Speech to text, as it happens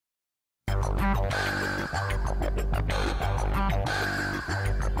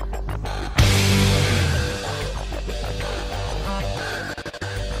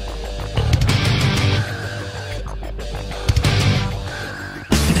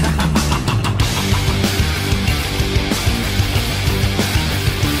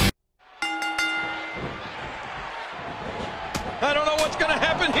I don't know what's going to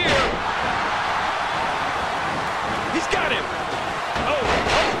happen here. He's got him. Oh,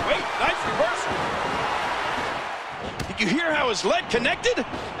 wait, nice reversal. Did you hear how his leg connected?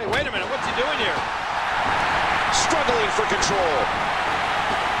 Hey, wait a minute, what's he doing here? Struggling for control.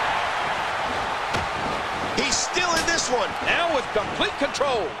 He's still in this one. Now with complete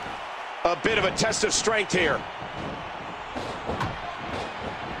control. A bit of a test of strength here.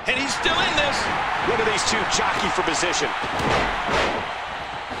 And he's still in this. Look at these two jockey for position.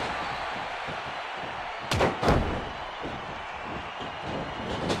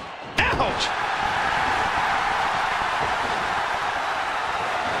 Ouch!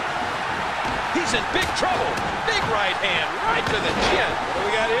 He's in big trouble. Big right hand, right to the chin. What do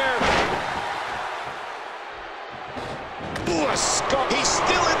we got here? Ooh, a skull. He's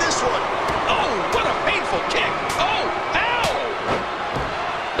still in this one. Oh, what a painful kick. Oh, ow!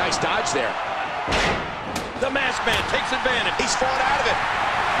 Nice dodge there. The masked man takes advantage. He's fallen out of it.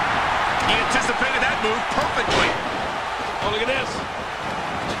 He anticipated that move perfectly. Oh, look at this.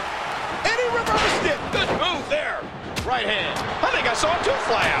 And he reversed it. Good move there. Right hand. I think I saw a tooth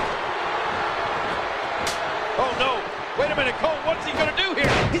fly out. Oh, no. Wait a minute, Cole. What's he going to do here?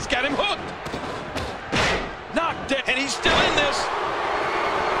 He's got him hooked. Knocked it. And he's still in this.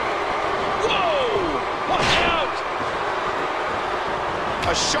 Whoa! Watch out.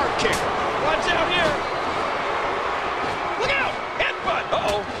 A sharp kick. Watch out here. Look out. Headbutt.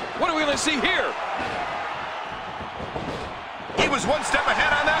 Uh-oh. What are we going to see here? He was one step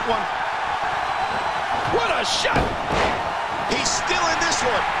ahead on that one. What a shot. He's still in this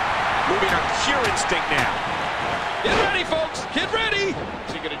one. Moving on pure instinct now. Get ready, folks. Get ready.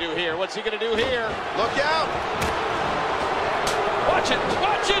 What's he going to do here? What's he going to do here? Look out. Watch it.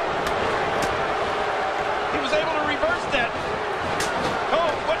 Watch it. He was able to reverse that.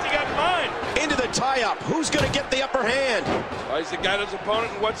 Oh, what's he got in mind? Into the tie-up. Who's going to get the upper hand? Oh, he's got his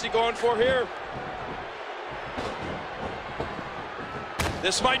opponent, and what's he going for here?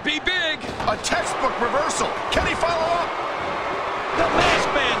 This might be big. A textbook reversal. Can he follow up? The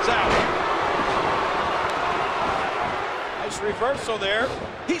masked man's out. Nice reversal there.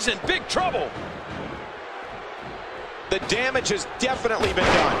 He's in big trouble. The damage has definitely been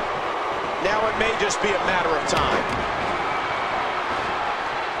done. Now it may just be a matter of time.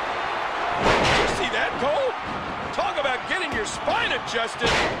 Did you see that, Cole? Talk about getting your spine adjusted.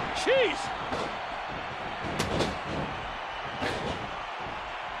 Jeez.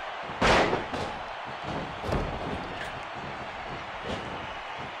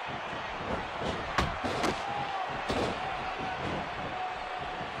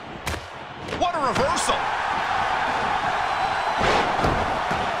 What a reversal.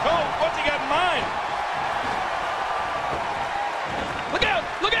 Oh, what's he got in mind? Look out!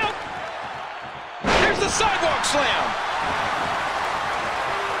 Look out! There's the sidewalk slam.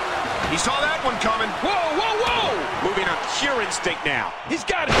 He saw that one coming. Whoa, whoa, whoa! Moving on pure instinct now. He's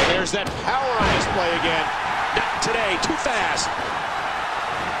got it. There's that power on display again. Not today, too fast.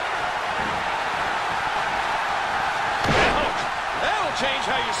 That'll change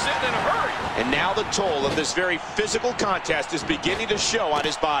how you sit in a hurry. And now the toll of this very physical contest is beginning to show on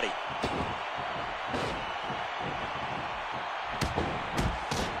his body.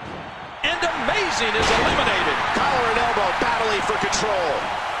 And Amazing is eliminated. Collar and elbow battling for control.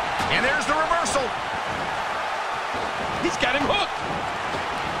 And there's the reversal. He's got him hooked.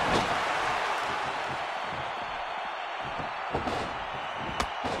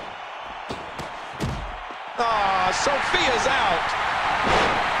 Ah, Sophia's out.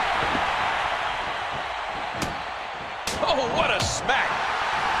 Oh, what a smack.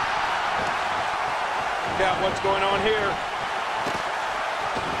 Look out what's going on here.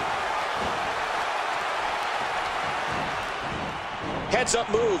 Heads up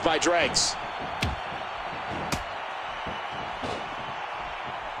move by Briggz.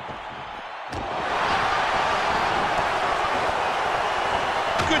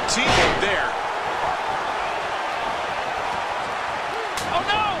 Good teamwork there. Oh,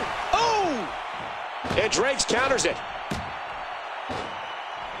 no! Oh! And Briggz counters it.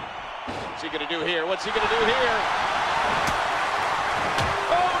 What's he going to do here? What's he going to do here?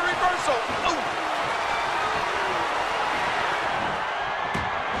 Oh, reversal! Oh!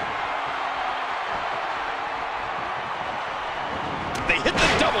 They hit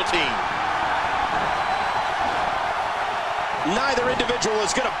the double team. Neither individual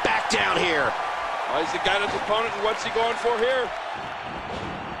is going to back down here. Well, he's the guy that's opponent, and what's he going for here?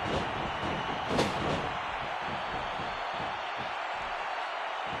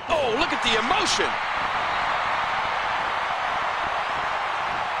 Oh, look at the emotion.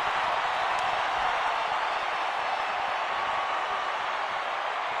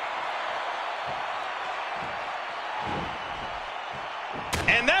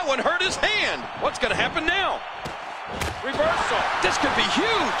 And that one hurt his hand. What's going to happen now? Reversal. This could be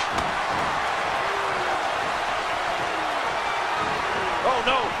huge. Oh,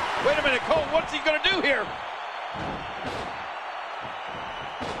 no. Wait a minute, Cole. What's he going to do here?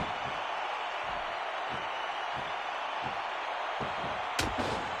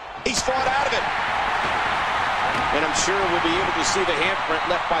 He's fought out of it. And I'm sure we'll be able to see the handprint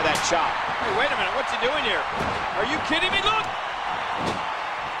left by that chop. Hey, wait a minute. What's he doing here? Are you kidding me? Look.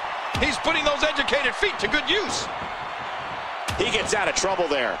 He's putting those educated feet to good use. He gets out of trouble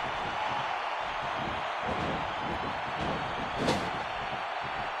there.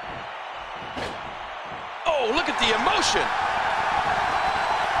 Oh, look at the emotion.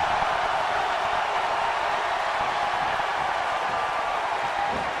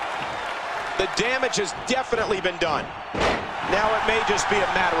 The damage has definitely been done. Now it may just be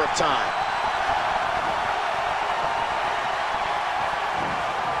a matter of time.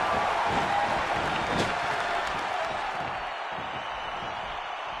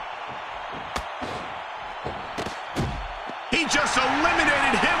 He just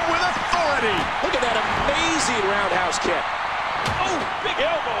eliminated him with authority. Look at that amazing roundhouse kick. Oh, big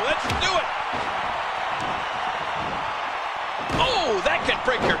elbow. Let's do it. Oh, that can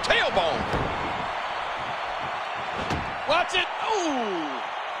break your tailbone. Watch it. Oh,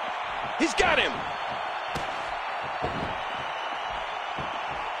 he's got him.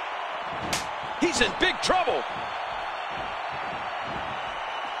 He's in big trouble.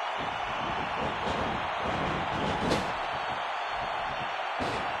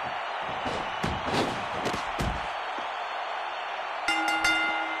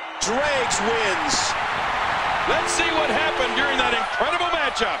 Briggz wins. Let's see what happened during that incredible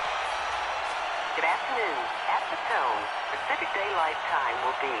matchup. Good afternoon. At the tone, Pacific Daylight Time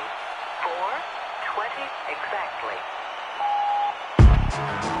will be 4:20 exactly.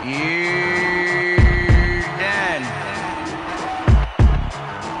 You're done.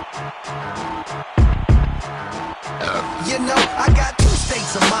 You know, I got two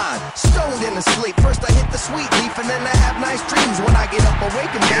states of mind, stoned and asleep. First I hit the sweet leaf, and then I have nice dreams. When I get up,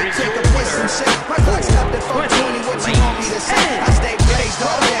 awake and bake, take a piss and shake. My clock stopped at 4:20, what you want me to say? I stay blazed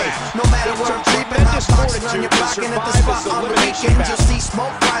all day, no matter where I'm creeping. I'm boxing on your block and at the spot on the weekend. You'll see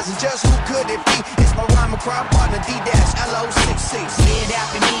smoke rising, just who could it be? It's my rhyme and crime partner, D-LO66. Slid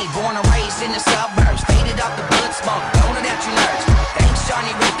after me, born and raised in the suburbs. Faded off the blood smoke, don't it that you lurch. Thanks,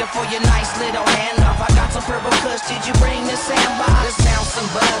 Johnny Richter, for your nice little hand off. I got some purple kush, did you bring the sandbox? Let's down some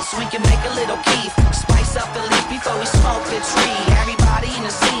buzz so we can make a little keef. Spice up the leaf before we smoke the tree. Everybody in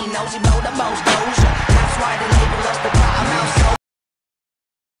the scene knows he blow the most doja. That's why they label us the Cottonmouth Soul.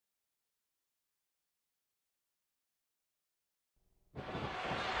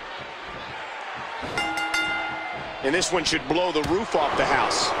 And this one should blow the roof off the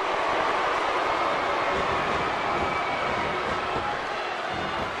house.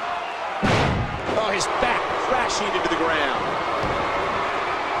 Oh, his back crashing into the ground.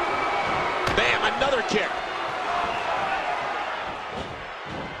 Bam, another kick.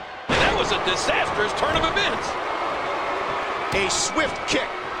 And that was a disastrous turn of events. A swift kick.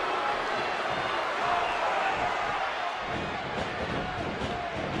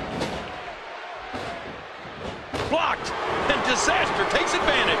 Blocked, and disaster takes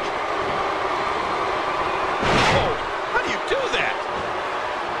advantage. Oh, how do you do that?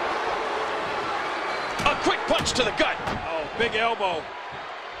 A quick punch to the gut. Oh, big elbow.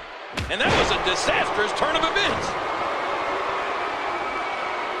 And that was a disastrous turn of events.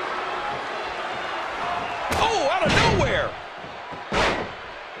 Oh, out of nowhere.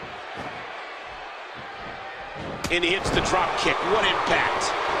 And he hits the drop kick. What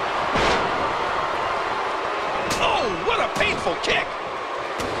impact. Oh, what a painful kick.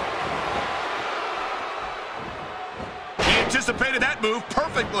 He anticipated that move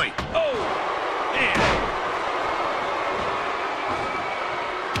perfectly. Oh, man.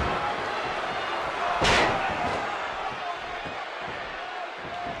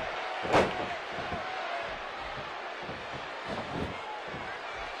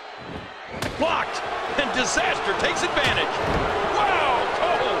 Blocked, and disaster takes advantage. Wow,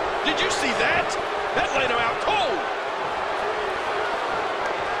 Cole, did you see that? That laid him out cold.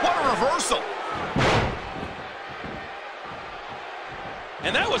 What a reversal.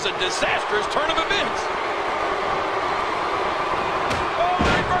 And that was a disastrous turn of events. Oh,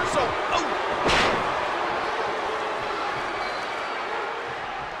 reversal. Oh.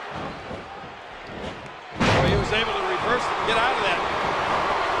 Oh, he was able to reverse it and get out of that.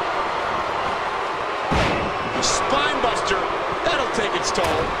 Spine buster. That'll take its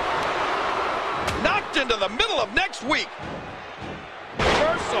toll. Knocked into the middle of next week.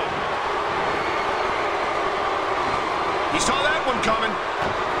 Reversal. He saw that one coming.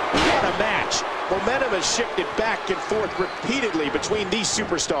 What a match. Momentum has shifted back and forth repeatedly between these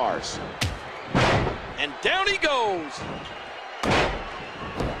superstars. And down he goes.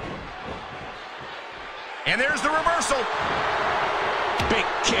 And there's the reversal. Big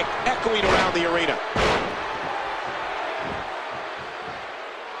kick echoing around the arena.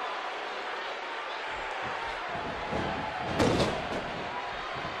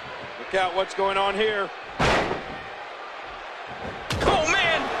 Look out what's going on here. Oh,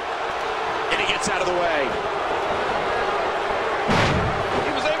 man. And he gets out of the way.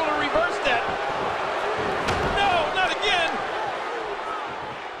 He was able to reverse that. No, not again.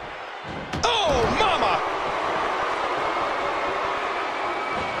 Oh, mama.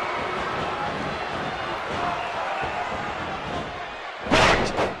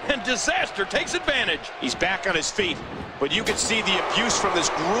 Blocked. And disaster takes advantage. He's back on his feet, but you can see the abuse from this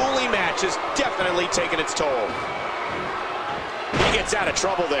grueling match has definitely taken its toll. He gets out of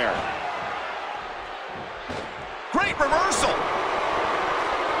trouble there. Great reversal.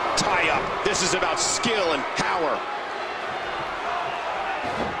 Tie up. This is about skill and power.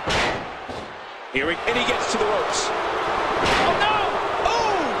 And he gets to the ropes. Oh, no.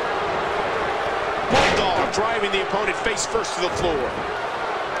 Oh. Bulldog driving the opponent face first to the floor.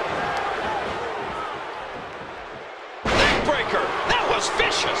 Neckbreaker. That was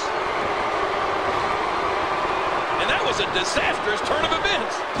vicious. And that was a disastrous turn of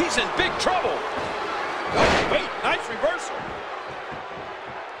events. He's in big trouble. Oh, wait, nice reversal.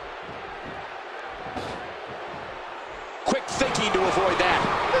 Quick thinking to avoid that.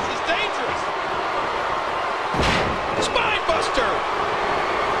 This is dangerous. Spine buster.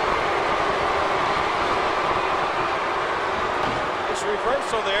 Nice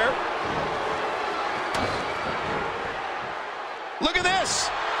reversal there. Look at this.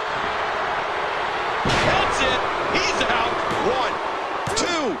 That's it. He's out. 1,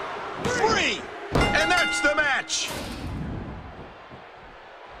 2, 3. And that's the match.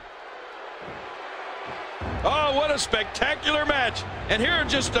 Oh, what a spectacular match. And here are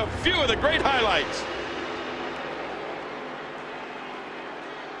just a few of the great highlights.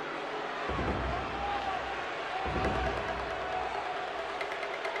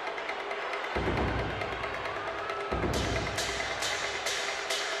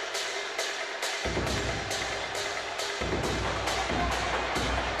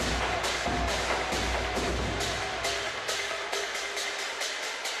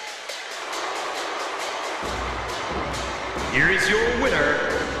 Here is your winner,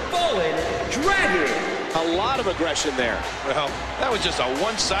 Fallen Dragon. A lot of aggression there. Well, that was just a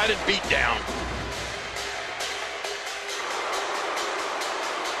one-sided beatdown.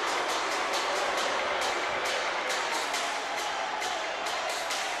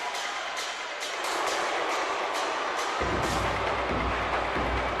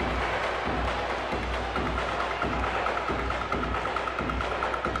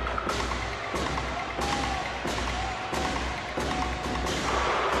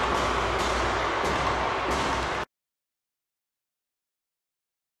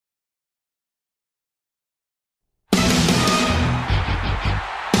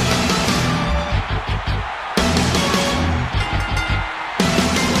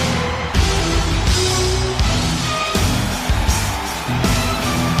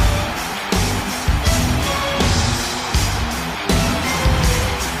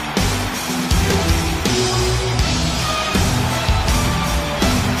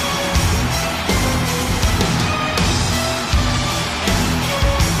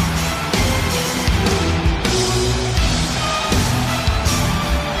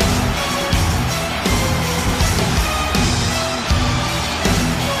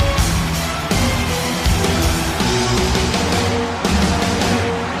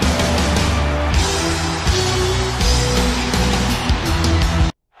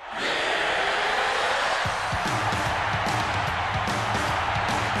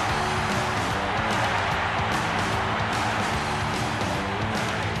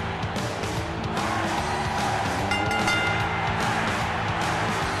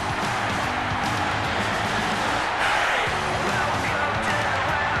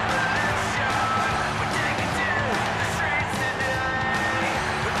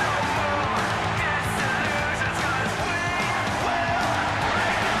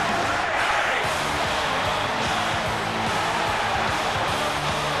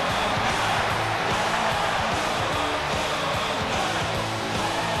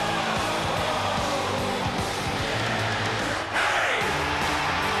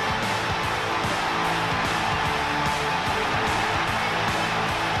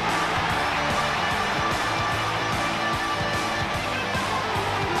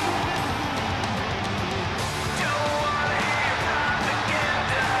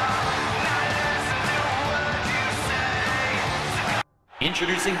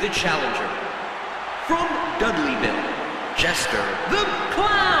 Introducing the challenger. From Dudleyville, Jester the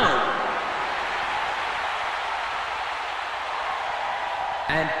Clown.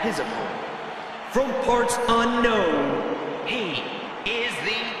 And his opponent, from parts unknown, he is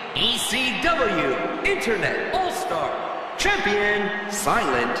the ECW Internet All-Star Champion,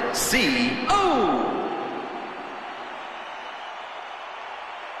 Silencio.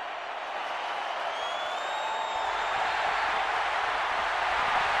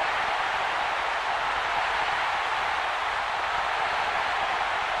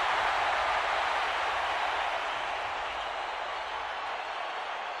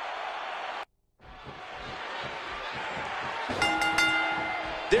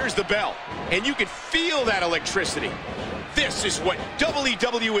 There's the bell, and you can feel that electricity. This is what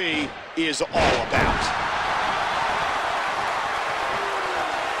WWE is all about.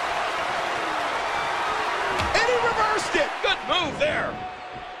 And he reversed it. Good move there.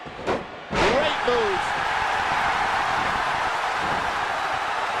 Great move.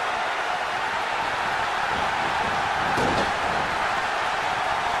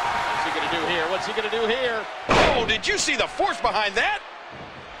 What's he going to do here? What's he going to do here? Oh, did you see the force behind that?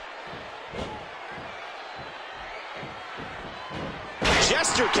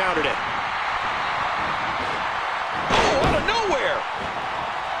 Jester countered it. Oh, out of nowhere.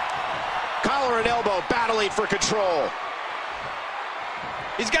 Collar and elbow battling for control.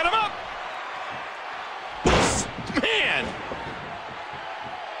 He's got him up. Man.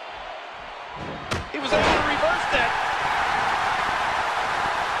 He was able to reverse that.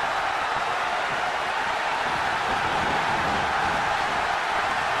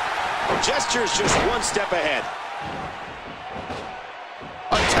 Jester's just one step ahead.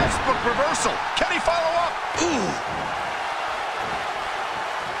 A textbook reversal. Can he follow up? Ooh.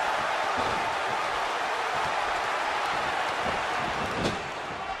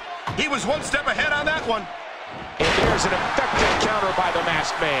 He was one step ahead on that one. And there's an effective counter by the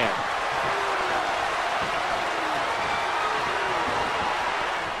masked man.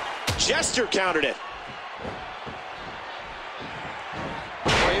 Jester countered it.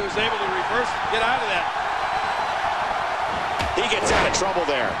 Well, he was able to reverse and get out of that. He gets out of trouble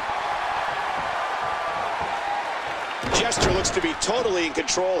there. Jester looks to be totally in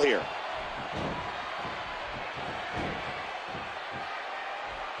control here.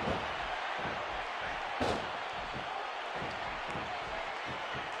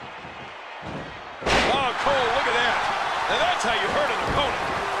 Oh, Cole, look at that. Now that's how you hurt an opponent.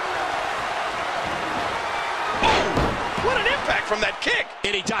 Oh, what an impact from that kick.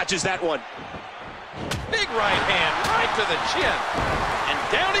 And he dodges that one. Big right hand right to the chin. And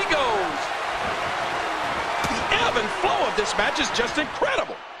down he goes. The ebb and flow of this match is just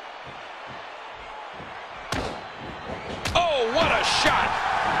incredible. Oh, what a shot.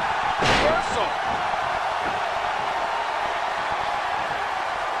 Reversal.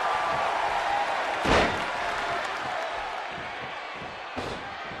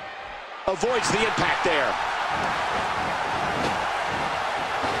 Avoids the impact there.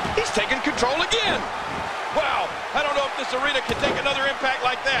 He's taking control again. Wow, I don't know if this arena can take another impact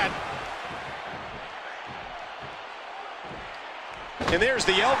like that. And there's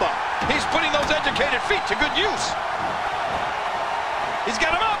the elbow. He's putting those educated feet to good use. He's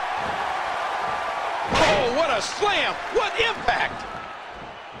got him up. Oh, what a slam. What impact.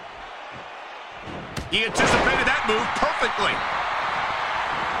 He anticipated that move perfectly.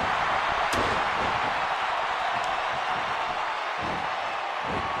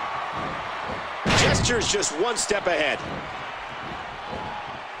 Jester's just one step ahead.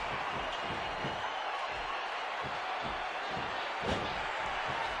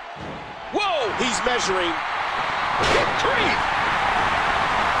 Whoa! He's measuring. Retrieve!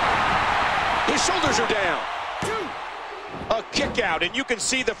 His shoulders are down. A kick out, and you can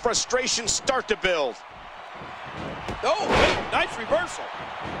see the frustration start to build. Oh, wait, nice reversal.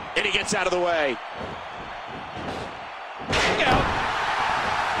 And he gets out of the way. Look out.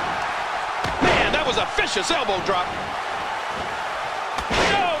 Man, that was a vicious elbow drop.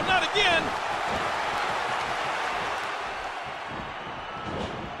 No, not again.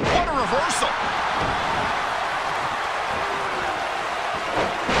 What a reversal.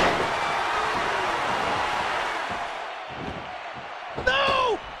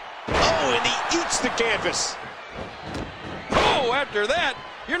 No! Oh, and he eats the canvas. Oh, after that,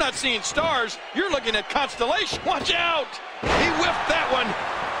 you're not seeing stars. You're looking at constellation. Watch out! He whiffed that one.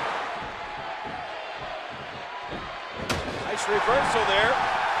 Nice reversal there.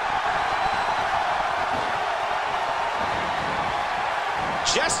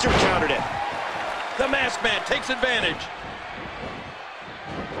 Jester countered it. The masked man takes advantage.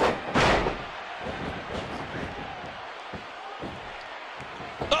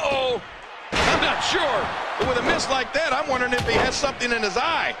 sure. But with a miss like that, I'm wondering if he has something in his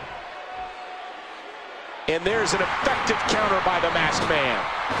eye. And there's an effective counter by the masked man.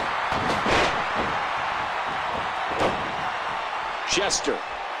 Jester.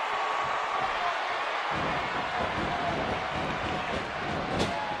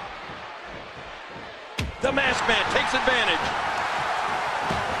 The masked man takes advantage.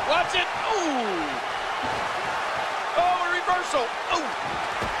 Watch it. Ooh. Oh, a reversal. Oh.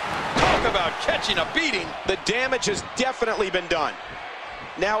 Talk about catching a beating. The damage has definitely been done.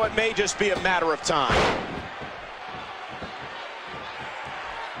 Now it may just be a matter of time.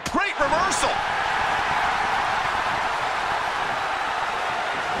 Great reversal.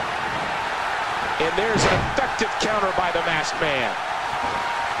 And there's an effective counter by the masked man.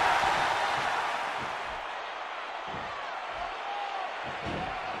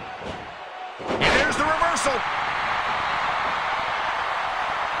 And there's the reversal.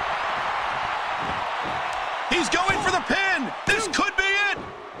 He's going for the pin. This could be it.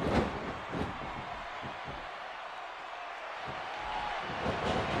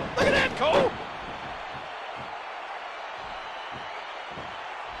 Look at that, Cole.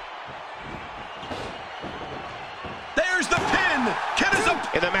 There's the pin. Ken is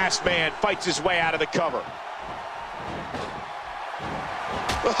up. And the masked man fights his way out of the cover.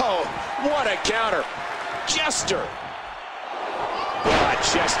 Oh, what a counter. Jester. Ah,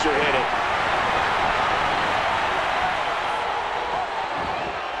 Jester hit it.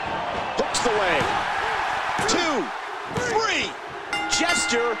 Hooks the leg. 2, 3.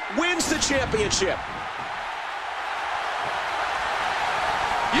 Jester wins the championship.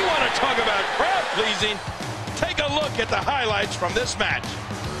 You want to talk about crowd pleasing? Take a look at the highlights from this match.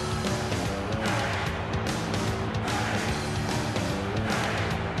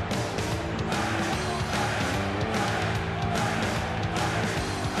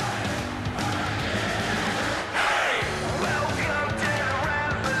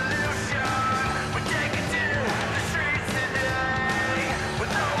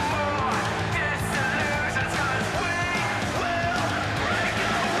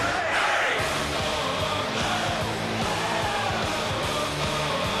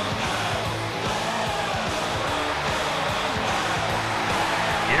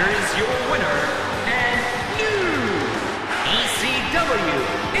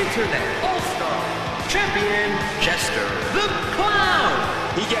 Internet All-Star Champion, Jester the Clown.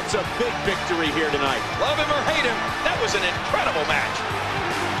 He gets a big victory here tonight. Love him or hate him, that was an incredible match.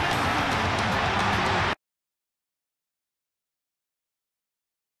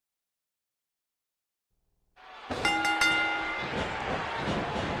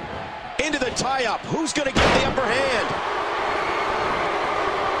 Into the tie-up. Who's going to get the upper hand?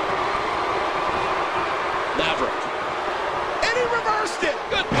 Maverick. And he reversed it.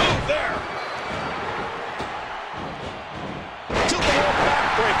 Good move there. To the wall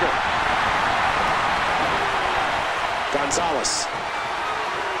backbreaker. Gonzalez.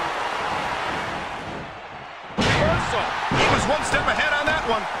 Reversal. He was one step ahead on that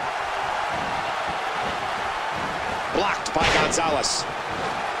one. Blocked by Gonzalez.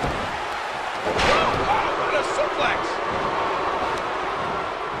 Oh, wow, what a suplex.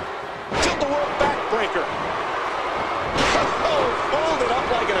 Tilt the world backbreaker. Oh, folded up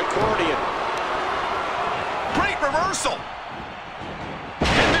like an accordion. Great reversal.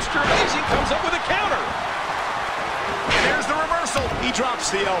 And Mr. Amazing comes up with a counter. And there's the reversal. He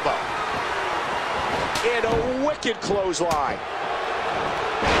drops the elbow. And a wicked clothesline.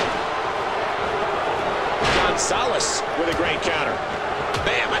 Gonzalez with a great counter.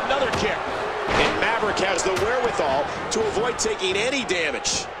 Bam, another kick. And Maverick has the wherewithal to avoid taking any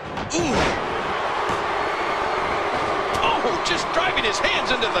damage. Ooh. Oh, just driving his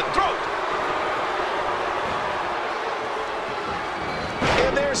hands into the throat.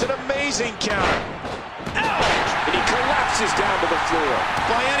 And there's an amazing counter. Ouch! And he collapses down to the floor.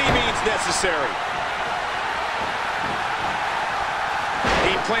 By any means necessary.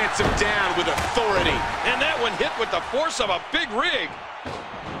 He plants him down with authority. And that one hit with the force of a big rig.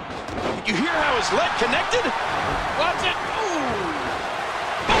 Did you hear how his leg connected? Watch it. Ooh.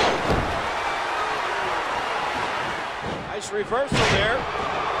 Oh. Nice reversal there.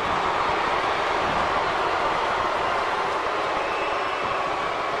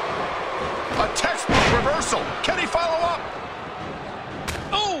 A textbook reversal. Can he follow up?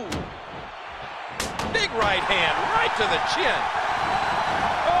 Oh. Big right hand right to the chin.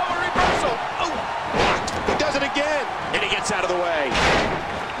 Oh, a reversal. Oh. Blocked. He does it again. And he gets out of the way.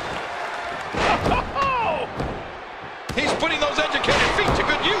 Oh. He's putting those educated feet to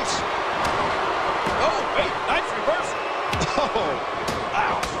good use. Oh, wait. Nice reversal. Oh.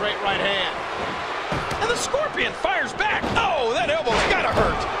 Wow, straight right hand. Scorpion fires back. Oh, that elbow's gotta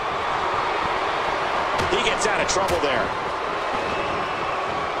hurt. He gets out of trouble there.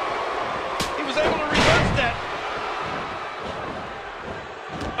 He was able to reverse that.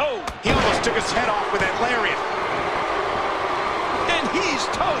 Oh, he almost took his head off with that lariat. And he's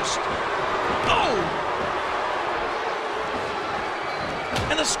toast. Oh!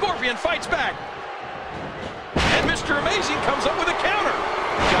 And the Scorpion fights back. And Mr. Amazing comes up with a counter.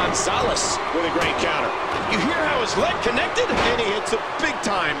 Gonzalez with a great counter. You hear how his leg connected? And he hits a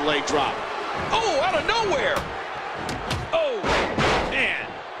big-time leg drop. Oh, out of nowhere. Oh, man.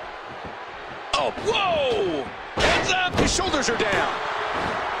 Oh, whoa! Heads up! His shoulders are down.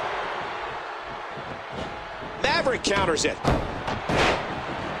 Maverick counters it.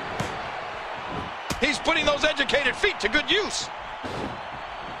 He's putting those educated feet to good use.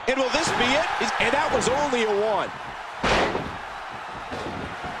 And will this be it? And that was only a 1.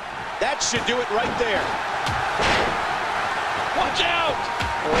 That should do it right there. Watch out!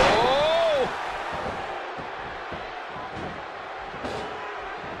 Oh!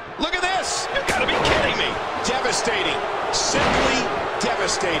 Look at this! You gotta be kidding me! Devastating. Simply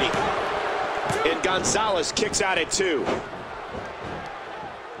devastating. And Gonzalez kicks out at 2.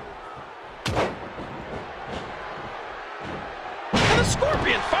 And the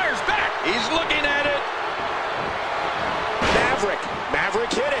Scorpion fires back. He's looking at it.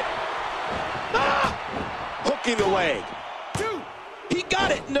 Maverick hit it. Ah! Hooking the leg. 2. He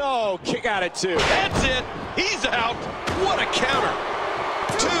got it. No, kick out at 2. That's it. He's out. What a counter.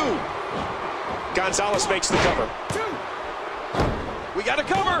 2. Gonzalez makes the cover. 2. We got a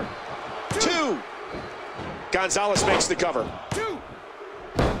cover. 2. Gonzalez makes the cover. 2.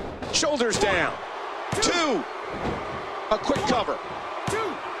 Shoulders down. 2. A quick cover. 2.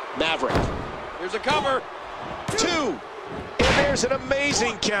 Maverick. Here's a cover. 2. And there's an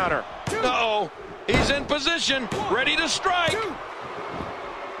amazing counter. Uh-oh. He's in position, ready to strike. 2.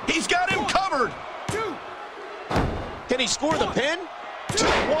 He's got him covered. 2. Can he score the pin? 2.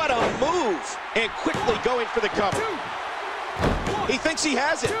 What a move. And quickly going for the cover. He thinks he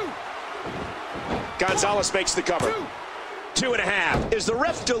has it. Gonzalez makes the cover. 2.5. Is the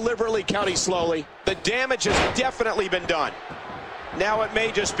ref deliberately counting slowly? The damage has definitely been done. Now it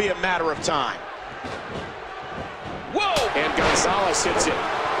may just be a matter of time. Whoa! And Gonzalez hits it.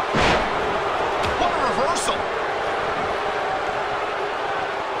 What a reversal.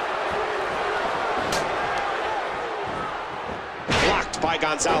 Blocked by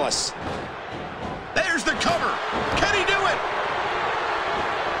Gonzalez. There's the cover. Can he do it?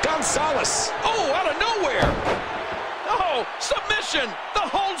 Gonzalez. Oh, out of nowhere. Oh, submission. The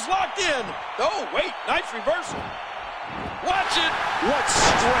hold's locked in. Oh, wait, nice reversal. Watch it. What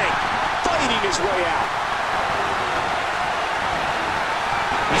strength. Fighting his way out.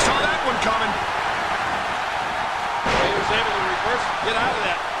 He saw that one coming. He was able to reverse it. Get out of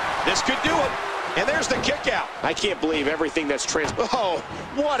that. This could do it. And there's the kick out. I can't believe everything that's Oh,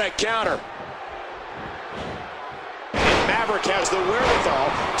 what a counter. And Maverick has the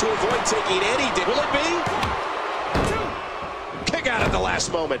wherewithal to avoid taking any. Will it be? Kick out at the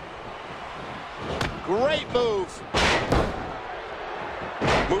last moment. Great move.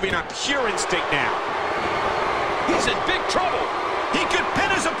 Moving on pure instinct now. He's in big trouble. He could pin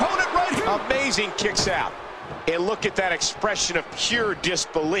his opponent right here. Amazing kicks out. And look at that expression of pure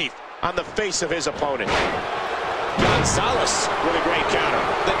disbelief on the face of his opponent. Gonzalez with a great counter.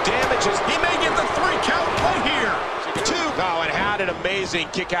 The damage is... He may get the 3 count right here. 2. Oh, and how did amazing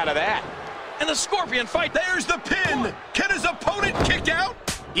kick out of that? And the Scorpion fight. There's the pin. Can his opponent kick out?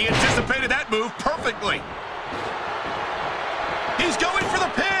 He anticipated that move perfectly. He's going for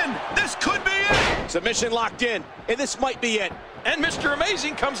the pin. This could be it. Submission locked in, and this might be it. And Mr.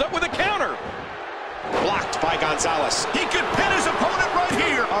 Amazing comes up with a counter. Blocked by Gonzalez. He could pin his opponent right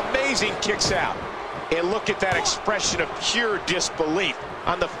here. Amazing kicks out. And look at that expression of pure disbelief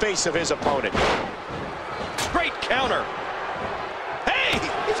on the face of his opponent. Great counter. Hey,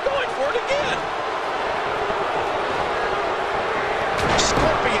 he's going for it again.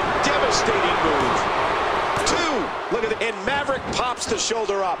 Scorpion, devastating move. 2. Look at it. And Maverick pops the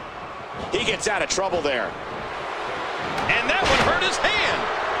shoulder up. He gets out of trouble there. And that one hurt his hand.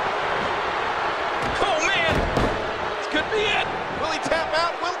 Oh, man. This could be it. Will he tap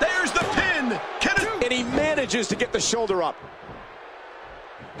out? There's the pin. And he manages to get the shoulder up.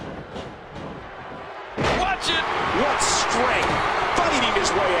 Watch it. What strength. Fighting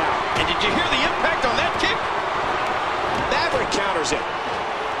his way out. And did you hear the impact on that kick? Maverick counters it.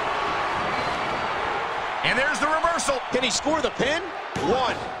 And there's the reversal. Can he score the pin?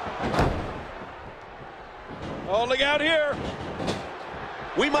 1. Oh, look out here.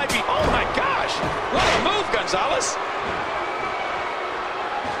 We might be... Oh, my gosh. What a move, Gonzalez.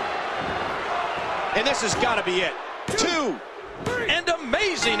 And this has got to be it. 2. And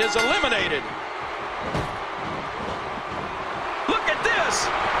Amazing is eliminated. Look at this.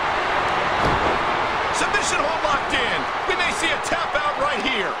 Submission hold locked in. We may see a tap out right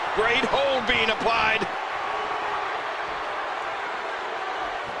here. Great hold being applied.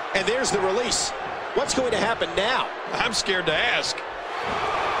 And there's the release. What's going to happen now? I'm scared to ask.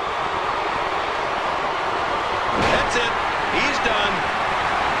 That's it. He's done.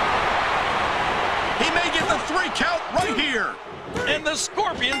 He may get the 3 count right here. And the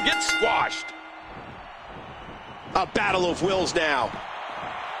Scorpion gets squashed. A battle of wills now.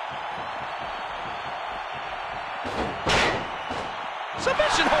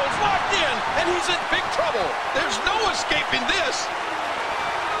 Submission holds locked in, and he's in big trouble. There's no escaping this.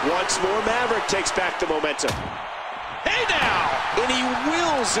 Once more, Maverick takes back the momentum. Hey now! And he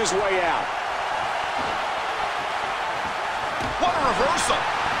wills his way out. What a reversal.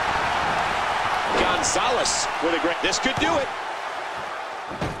 Gonzalez with a great... This could do it.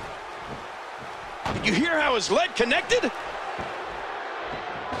 Did you hear how his leg connected?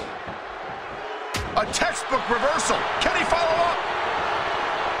 A textbook reversal. Can he follow up?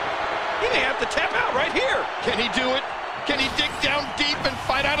 He may have to tap out right here. Can he do it? Can he dig down deep and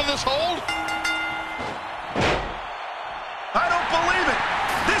fight out of this hold? I don't believe it.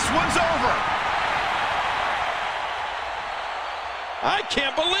 This one's over. I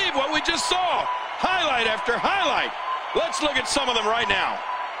can't believe what we just saw. Highlight after highlight. Let's look at some of them right now.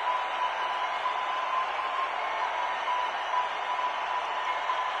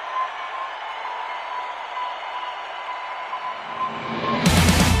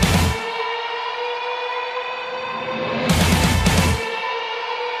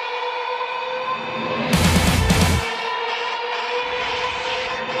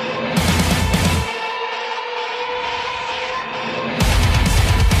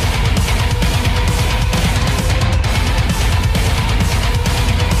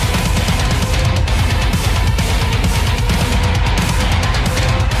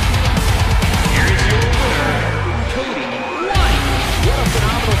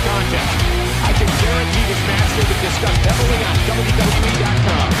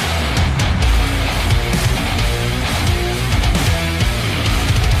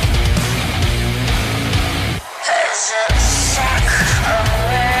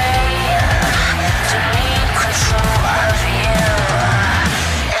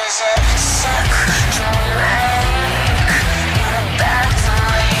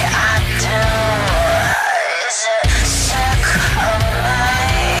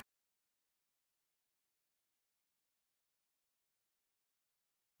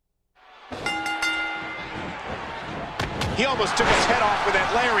 He almost took his head off with that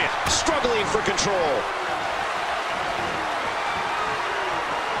lariat, struggling for control.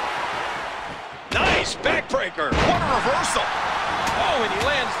 Nice backbreaker. What a reversal. Oh, and he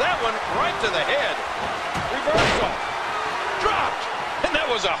lands that one right to the head. Reversal. Dropped. And that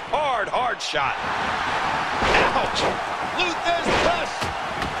was a hard shot. Ouch. Luther's plus.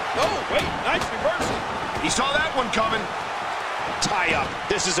 Oh, wait. Nice reversal. He saw that one coming. Tie up.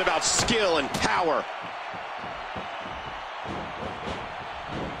 This is about skill and power.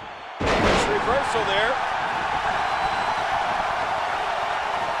 Nice reversal there.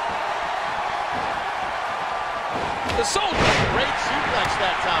 The Soldier. Great suplex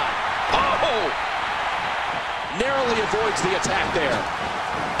that time. Oh! Narrowly avoids the attack there.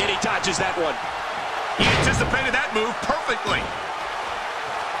 And he dodges that one. He anticipated that move perfectly.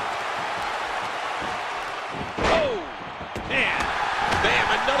 Oh! Man. Bam,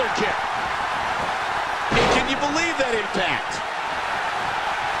 another kick. And can you believe that impact?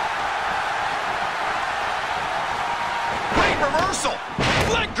 Great reversal.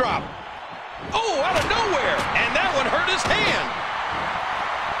 Leg drop. Oh, out of nowhere. And that one hurt his hand.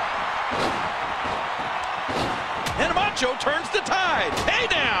 And Macho turns the tide. Hey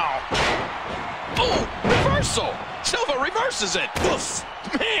now. Oh, reversal. Silva reverses it. Oof.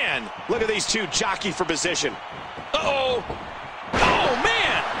 Man. Look at these two jockey for position. Uh-oh. Oh,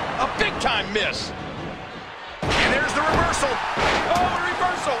 man. A big-time miss. And there's the reversal. Oh, a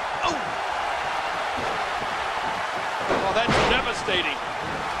reversal. Oh. Oh, that's devastating.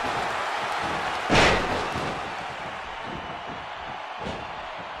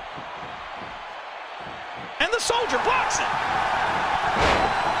 And the Soldier blocks it.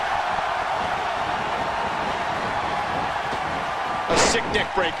 A sick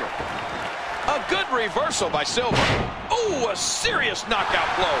neck breaker. A good reversal by Silva. Oh, a serious knockout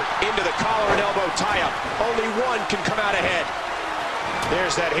blow. Into the collar and elbow tie-up. Only one can come out ahead.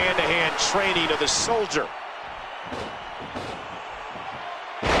 There's that hand-to-hand training of the soldier.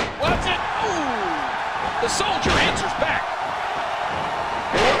 What's it? Ooh! The soldier answers back.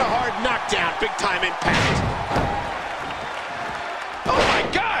 What a hard knockdown, big-time impact. Oh my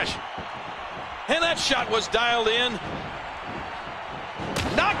gosh! And that shot was dialed in.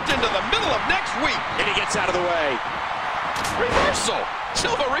 Knocked into the middle of next week. And he gets out of the way. Reversal!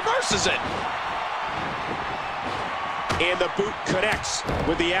 Silva reverses it. And the boot connects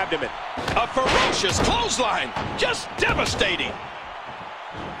with the abdomen. A ferocious clothesline. Just devastating.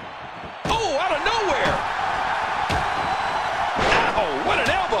 Oh, out of nowhere. Ow, what an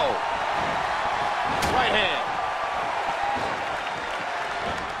elbow. Right hand.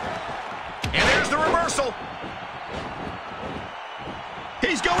 And there's the reversal.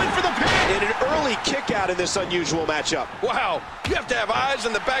 He's going for the pin. And an early kick out in this unusual matchup. Wow, you have to have eyes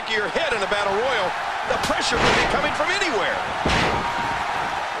in the back of your head in a battle royal. The pressure could be coming from anywhere.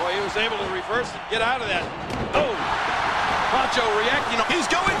 Boy, he was able to reverse and get out of that. Oh, Macho reacting. He's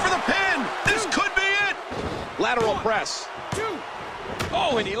going for the pin. This could be it. Lateral press.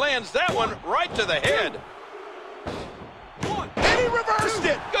 Oh, and he lands that one right to the head. And he reversed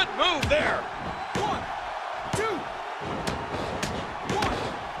it. Good move there.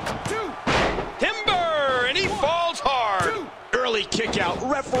 Timber, and he falls hard. Early kick out.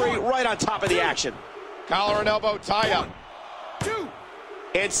 Referee right on top of the action. Collar and elbow tie up.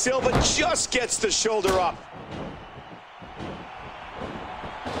 And Silva just gets the shoulder up.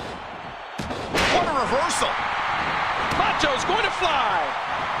 What a reversal. Macho's going to fly.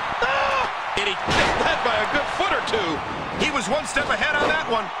 Ah! And he missed that by a good foot or two. He was one step ahead on that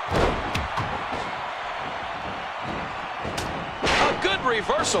one. A good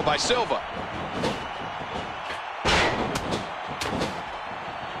reversal by Silva.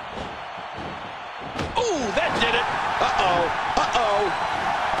 Ooh, that did it. Uh-oh. Uh-oh.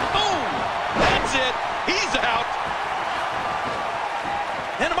 Boom. That's it. He's out.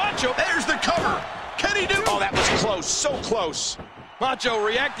 And Macho. There's the cover. Can he do? Oh, that was close. So close. Macho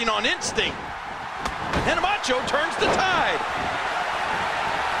reacting on instinct. And Macho turns the tide.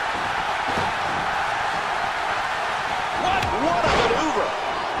 What a maneuver.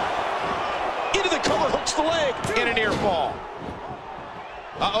 Into the cover, hooks the leg. And a near fall.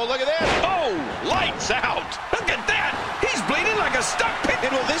 Uh-oh, look at that. Oh, lights out. Look at that. He's bleeding like a stuck pig.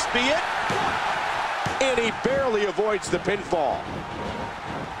 And will this be it? And he barely avoids the pinfall.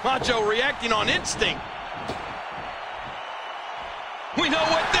 Macho reacting on instinct. We know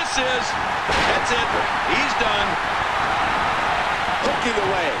what this is. That's it. He's done. Hooking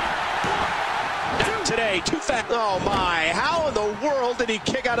away. Not today. Too fast. Oh, my. How in the world did he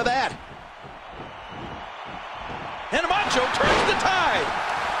kick out of that? And Macho turns the tide.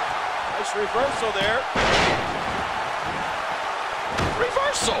 Nice reversal there.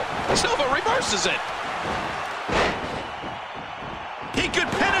 Reversal. Silva reverses it. He could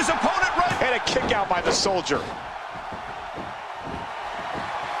pin his opponent right. And a kick out by the soldier.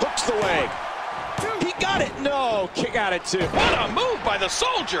 Hooks the leg. He got it. No, kick out at 2. What a move by the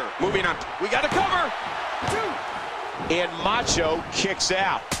soldier. Moving on. We got a cover. And Macho kicks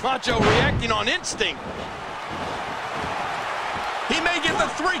out. Macho reacting on instinct. He may get the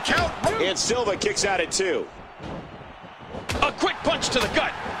 3 count. And Silva kicks out at 2. A quick punch to the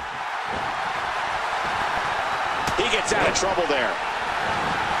gut. He gets out of trouble there.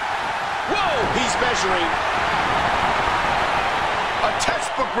 Whoa! He's measuring. A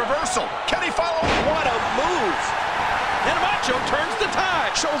textbook reversal. Can he follow? What a move. And Macho turns the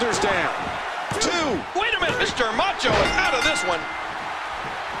tide. Shoulders down. 2. Wait a minute. Mr. Macho is out of this one.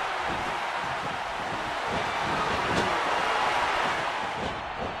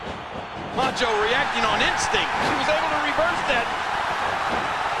 Macho reacting on instinct. He was able to reverse that.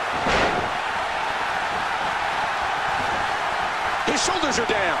 His shoulders are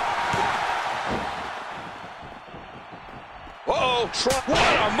down. Whoa.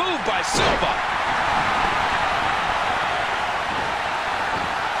 What a move by Silva.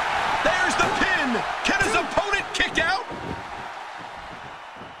 There's the pin. Can his opponent kick out?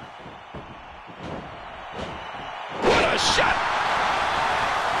 What a shot.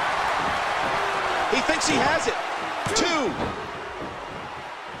 He thinks he has it. 2.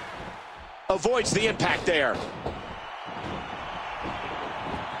 Avoids the impact there.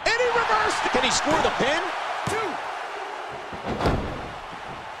 And he reversed. Can he score the pin? 2.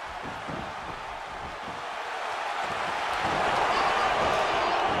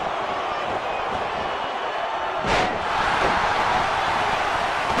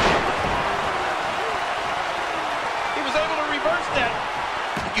 He was able to reverse that.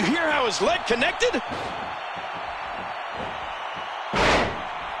 You hear how his leg connected?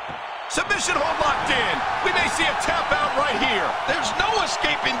 Submission hold locked in. We may see a tap out right here. There's no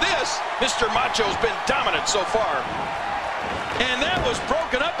escaping this. Mr. Macho's been dominant so far. And that was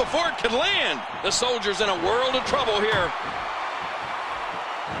broken up before it could land. The soldier's in a world of trouble here.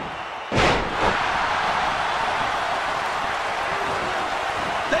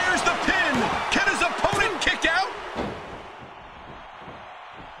 There's the pin. Can his opponent kick out?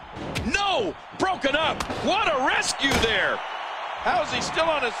 No! Broken up! What a rescue there! How is he still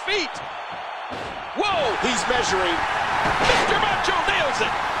on his feet? Whoa! He's measuring. Mr. Macho nails it!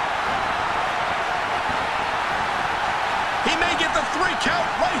 He may get the 3 count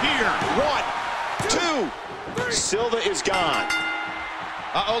right here. 1, 2. Silva is gone.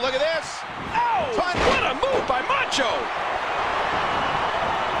 Uh-oh, look at this. Oh! What a move by Macho!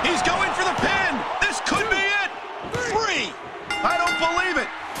 He's going for the pin. This could be it. 3. I don't believe it.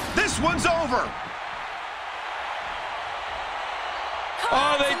 This one's over.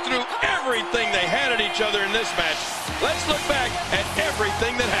 Oh, they threw everything they had at each other in this match. Let's look back at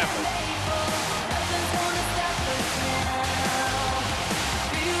everything that happened.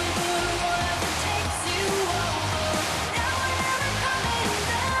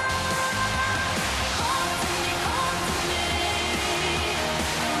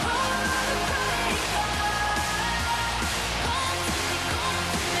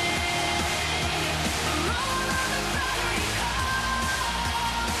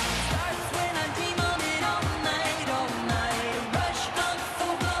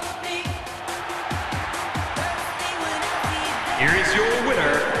 Here is your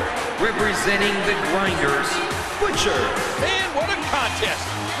winner, representing the Grinders, Butcher. Man, what a contest.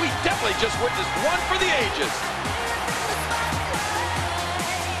 We definitely just witnessed one for the ages.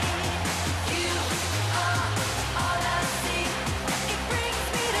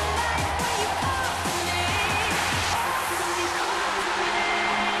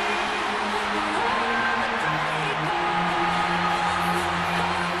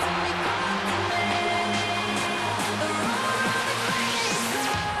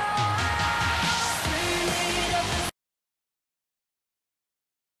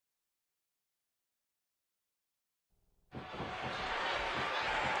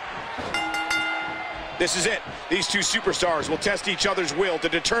 This is it. These two superstars will test each other's will to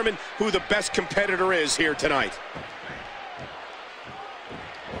determine who the best competitor is here tonight.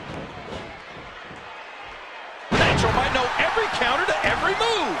 Natural might know every counter to every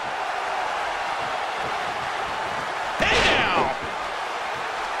move. Hey now!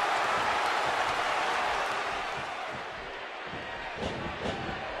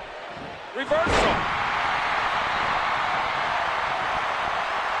 Reversal.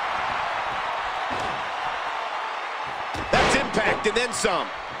 And then some.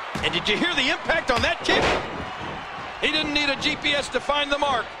 And did you hear the impact on that kick? He didn't need a GPS to find the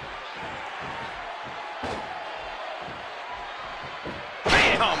mark.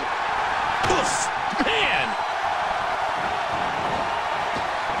 Bam! Oof! Man!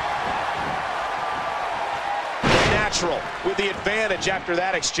 Natural with the advantage after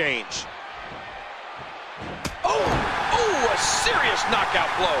that exchange. Oh! Oh, a serious knockout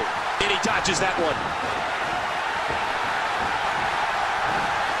blow. And he dodges that one.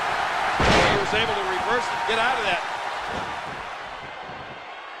 Able to reverse and get out of that.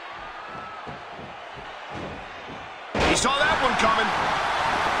 He saw that one coming.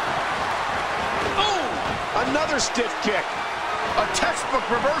 Oh! Another stiff kick. A textbook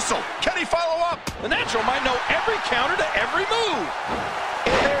reversal. Can he follow up? The Natural might know every counter to every move.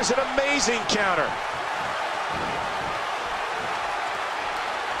 And there's an amazing counter.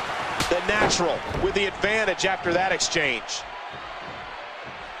 The Natural with the advantage after that exchange.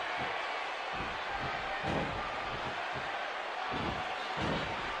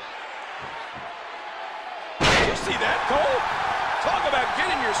 See that, Cole? Talk about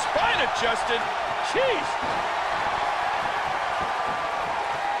getting your spine adjusted. Jeez.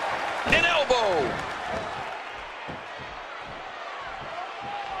 An elbow.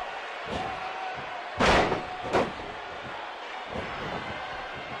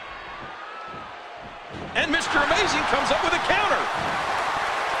 And Mr. Amazing comes up with a counter.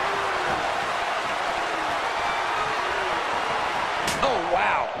 Oh,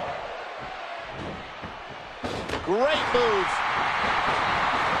 wow. Great move.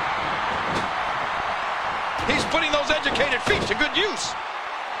 He's putting those educated feet to good use.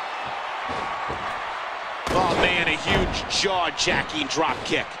 Oh, man, a huge jaw-jacking drop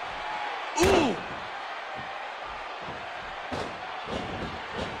kick. Ooh.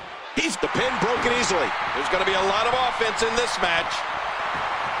 He's the pin broken easily. There's going to be a lot of offense in this match.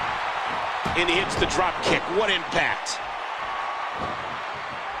 And he hits the drop kick. What impact.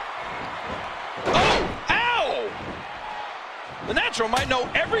 The natural might know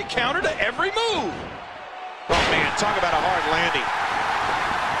every counter to every move. Oh, man, talk about a hard landing.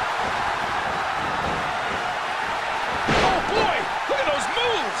 Oh, boy, look at those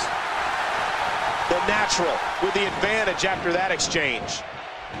moves. The natural with the advantage after that exchange.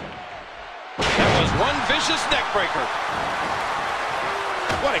 That was one vicious neck breaker.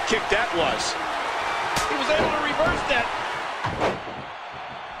 What a kick that was. He was able to reverse that.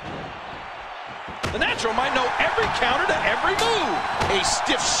 The natural might know every counter to every move. A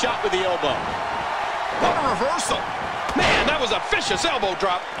stiff shot with the elbow. What a reversal. Man, that was a vicious elbow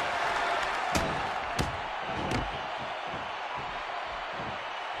drop.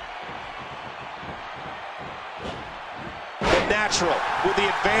 The natural with the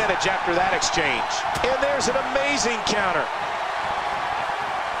advantage after that exchange. And there's an amazing counter.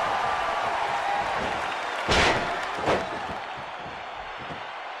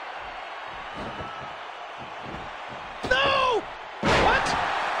 No! What?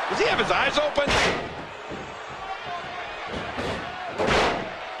 Does he have his eyes open?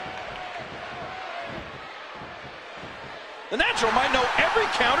 The natural might know every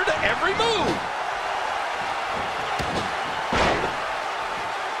counter to every move.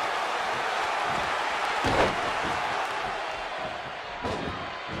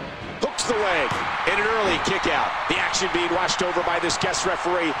 Hooks the leg. And an early kick out. The action being watched over by this guest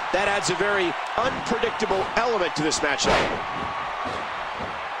referee. That adds a very unpredictable element to this matchup.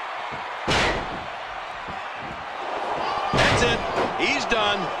 That's it. He's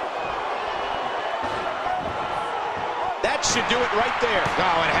done. That should do it right there.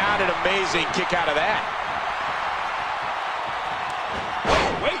 Oh, and had an amazing kick out of that.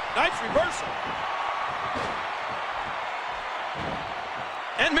 Oh, wait, nice reversal.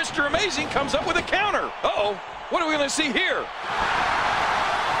 And Mr. Amazing comes up with a counter. Uh-oh, what are we going to see here?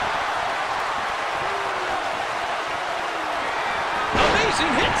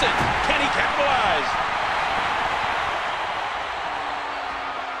 Amazing hits it. Can he capitalize?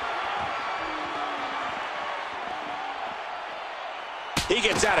 He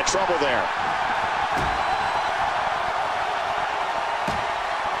gets out of trouble there.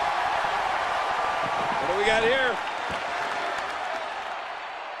 What do we got here?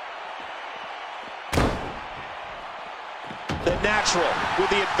 The natural with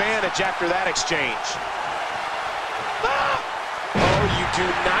the advantage after that exchange. Ah! Oh, you do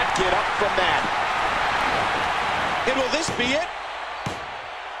not get up from that. And will this be it?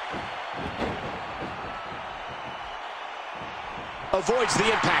 Avoids the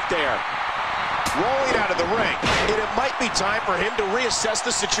impact there. Rolling out of the ring. And it might be time for him to reassess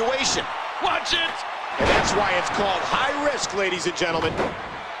the situation. Watch it! And that's why it's called high risk, ladies and gentlemen.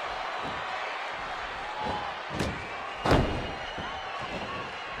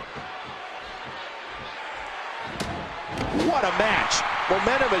 What a match.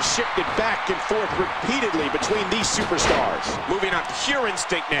 Momentum has shifted back and forth repeatedly between these superstars. Moving on pure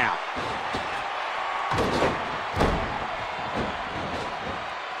instinct now.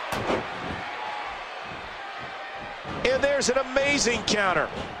 And there's an amazing counter.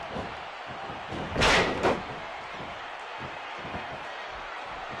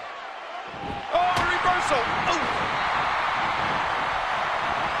 Oh, reversal. Oh.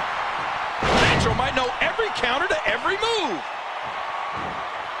 Natural might know every counter to every move.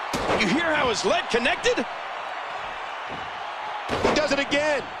 You hear how his leg connected? He does it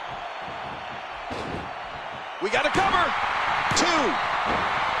again. We got a cover. 2.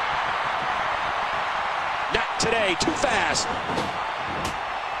 Not today, too fast.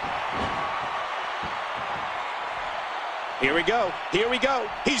 Here we go, here we go.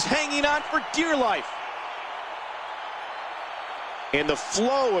 He's hanging on for dear life. And the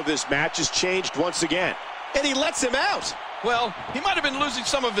flow of this match has changed once again. And he lets him out. Well, he might have been losing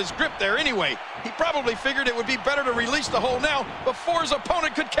some of his grip there anyway. He probably figured it would be better to release the hold now before his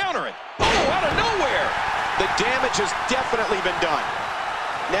opponent could counter it. Oh, out of nowhere. The damage has definitely been done.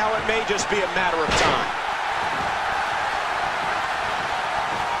 Now it may just be a matter of time.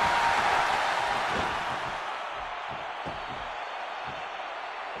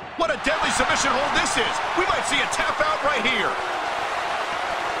 What a deadly submission hold this is. We might see a tap out right here.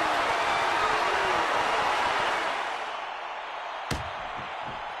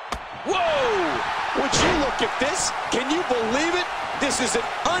 Whoa! Would you look at this? Can you believe it? This is an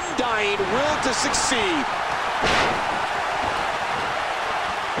undying will to succeed.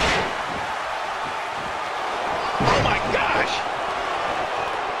 Oh my gosh!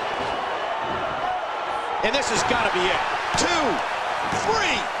 And this has got to be it. 2,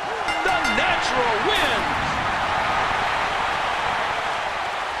 3. The natural wins.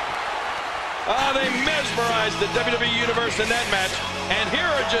 They mesmerized the WWE Universe in that match, and here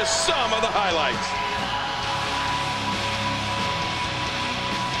are just some of the highlights.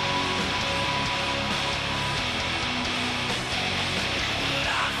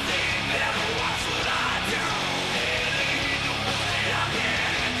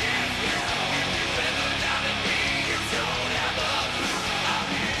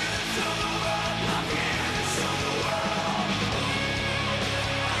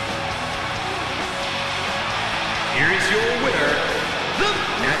 Here is your winner, the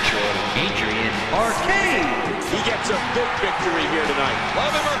natural Adrian Arcade. He gets a big victory here tonight. Love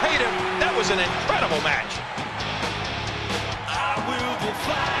him or hate him, that was an incredible match. I will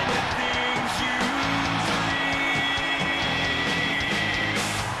define the things you dream.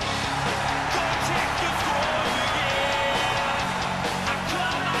 Go check the score again. I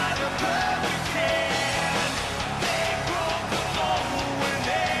come out of perfect hand. They broke the mold when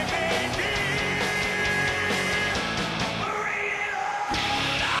they made me. Bring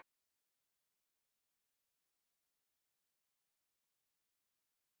it on.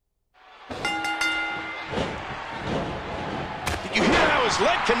 Did you hear how his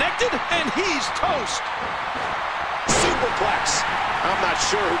leg connected? And he's toast. Superplex. I'm not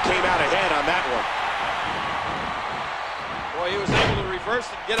sure who came out ahead on that one. Boy, he was able to reverse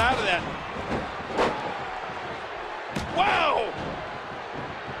and get out of that. Wow!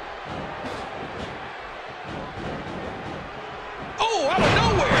 Oh, out of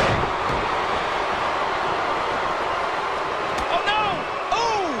nowhere! Oh, no!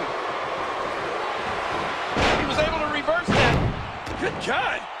 Oh! He was able to reverse that. Good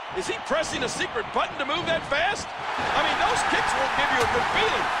God! Is he pressing a secret button to move that fast? I mean, those kicks won't give you a good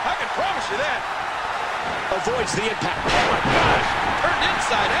feeling. I can promise you that. Avoids the impact. Oh, my gosh! Turned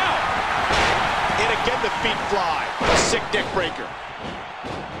inside out. And again, the feet fly. A sick neck breaker.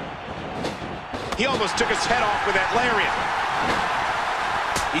 He almost took his head off with that lariat.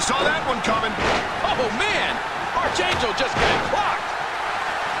 He saw that one coming. Oh, man! Archangel just got clocked.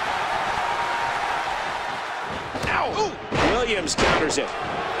 Ow! Ooh! Williams counters it.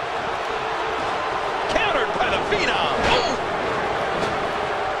 Countered by the Phenom. Oh!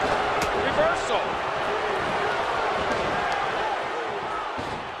 Reversal.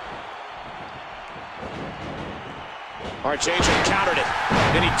 Archangel countered it.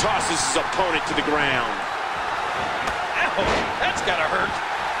 Then he tosses his opponent to the ground. Ow! That's gotta hurt.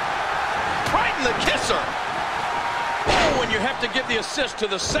 Right in the kisser. Oh, and you have to give the assist to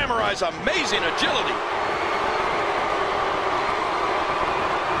the Samurai's amazing agility.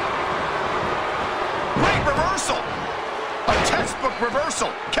 Great reversal. A textbook reversal.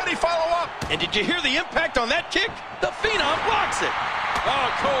 Can he follow up? And did you hear the impact on that kick? The Phenom blocks it.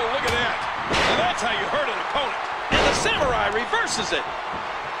 Oh, Cole, look at that. Now that's how you hurt an opponent. And the Samurai reverses it.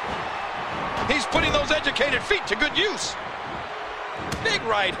 He's putting those educated feet to good use. Big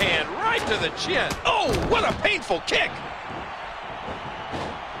right hand right to the chin. Oh, what a painful kick.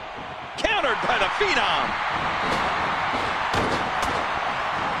 Countered by the Phenom.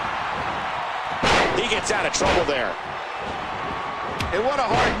 He gets out of trouble there. And what a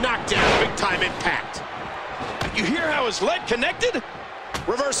hard knockdown, big time impact. Did you hear how his leg connected?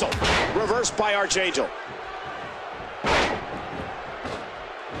 Reversal. Reversed by Archangel.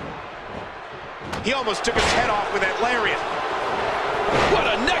 He almost took his head off with that lariat. What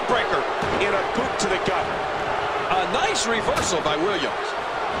a neck breaker. In a boot to the gut. A nice reversal by Williams.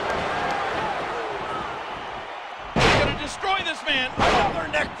 He's gonna destroy this man. Another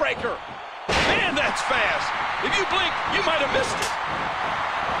neck breaker. Man, that's fast. If you blink, you might have missed it.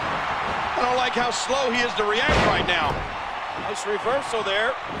 I don't like how slow he is to react right now. Nice reversal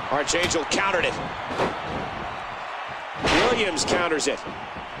there. Archangel countered it. Williams counters it.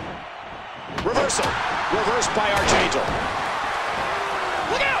 Reversal. Reversed by Archangel.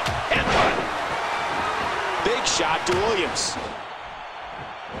 Look out! Headbutt. Big shot to Williams.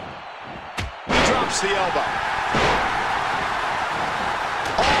 He drops the elbow.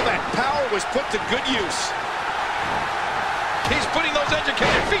 All that power was put to good use. He's putting those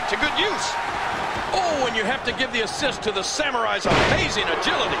educated feet to good use. Oh, and you have to give the assist to the Samurai's amazing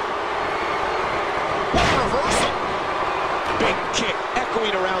agility. What a reversal. Big kick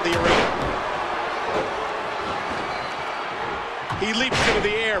echoing around the arena. He leaps into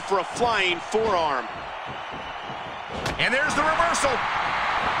the air for a flying forearm. And there's the reversal.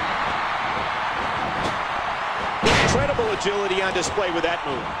 Incredible agility on display with that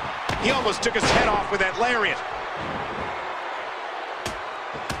move. He almost took his head off with that lariat.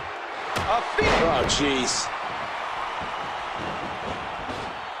 Oh, jeez.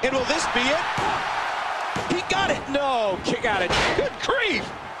 And will this be it? He got it. No, kick out it. Good grief.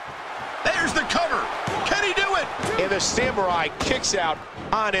 There's the cover. Can he do it? And the Samurai kicks out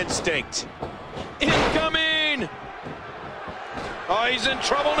on instinct. Incoming! Oh, he's in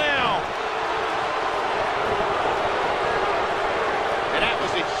trouble now. And that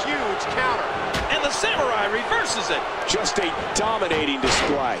was a huge counter. And the Samurai reverses it. Just a dominating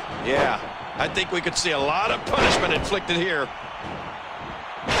display. Yeah, I think we could see a lot of punishment inflicted here.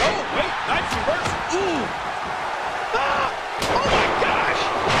 Oh, wait, nice reverse. Ooh. Ah! Oh, my gosh.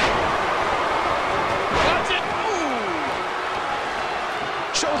 Watch it.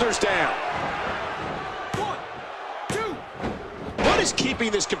 Ooh. Shoulders down. 1, 2. What is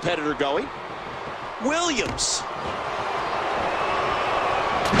keeping this competitor going? Williams.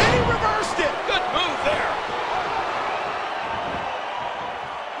 And he reversed it. Good move there.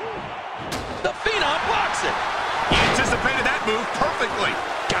 The Phenom blocks it. He anticipated that move perfectly.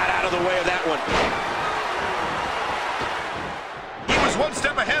 Got out of the way of that one. He was one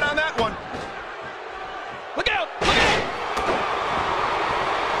step ahead on that one. Look out! Look out!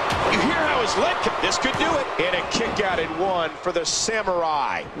 You hear how his leg kick. This could do it. And a kick out in one for the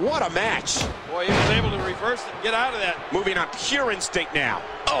Samurai. What a match. Boy, he was able to reverse it and get out of that. Moving on pure instinct now.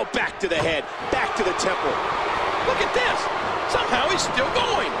 Oh, back to the head. Back to the temple. Look at this. Somehow he's still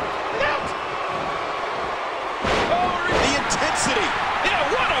going. Look out! Oh, The intensity. yeah,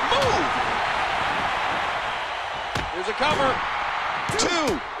 what a move! Here's a cover.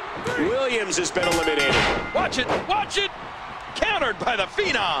 2. Williams has been eliminated. Watch it, watch it! Countered by the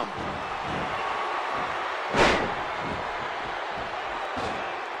Phenom.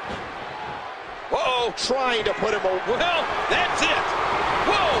 Whoa, Trying to put him away. well, that's it.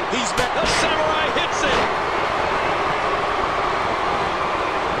 Whoa, He's met. the Samurai hits it.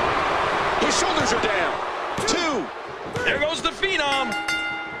 His shoulders are down. 2. There goes the Phenom.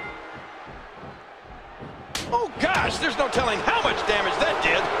 Oh, gosh, there's no telling how much damage that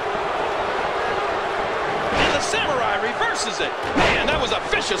did. And the Samurai reverses it. Man, that was a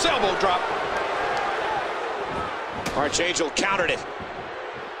vicious elbow drop. Archangel countered it.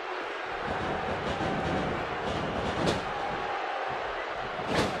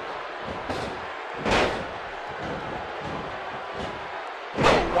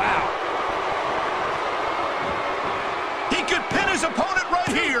 Oh, wow. He could pin his opponent right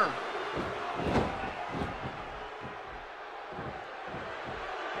here.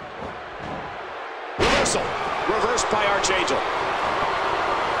 Reversal. Reversed by Archangel.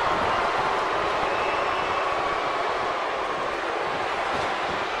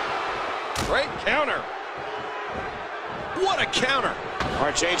 Great counter. What a counter.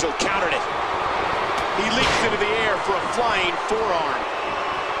 Archangel countered it. He leaps into the air for a flying forearm.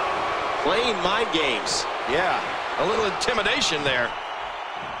 Playing mind games. Yeah, a little intimidation there.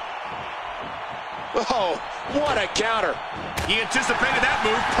 Oh, what a counter. He anticipated that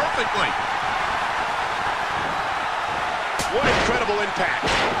move perfectly. What incredible impact.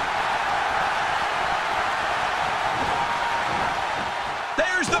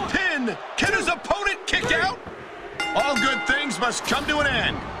 There's the pin. Can his opponent kick out? All good things must come to an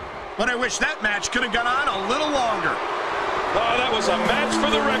end. But I wish that match could have gone on a little longer. Oh, that was a match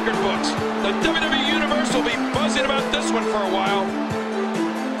for the record books. The WWE Universe will be buzzing about this one for a while.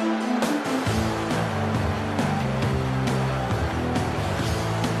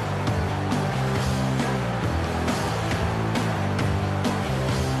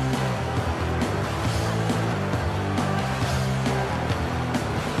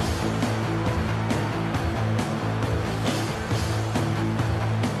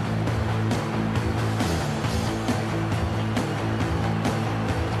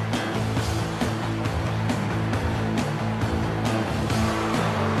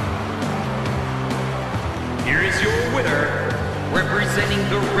 Here is your winner, representing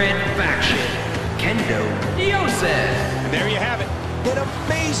the red faction, Kenzo. And there you have it. An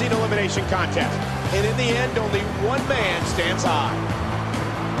amazing elimination contest. And in the end, only one man stands high.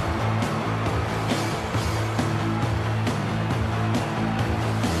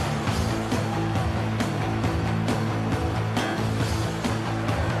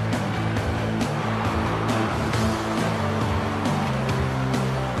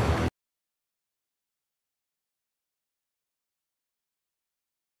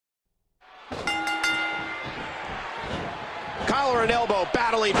 Collar and elbow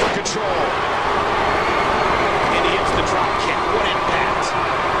battling for control. And he hits the drop kick. What impact.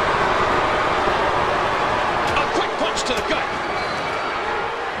 A quick punch to the gut.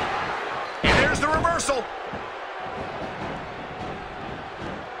 And there's the reversal.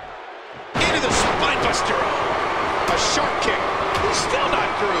 Into the spine buster. A sharp kick. He's still not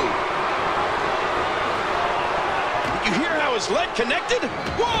through. You hear how his his leg connected.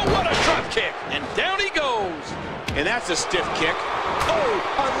 Whoa, what a drop kick. And down he goes. And that's a stiff kick. Oh,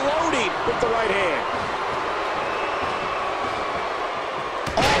 unloading with the right hand.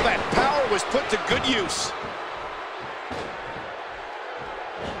 All that power was put to good use.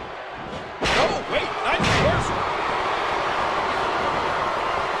 Oh, wait, nice reversal.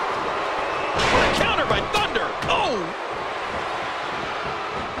 What a counter by Thunder. Oh.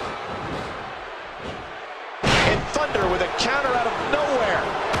 And Thunder with a counter out of nowhere.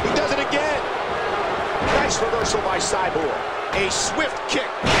 He does it again. Nice reversal by Cyborg. A swift kick.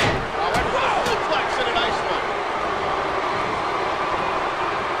 Oh, and wow, flex and a nice one.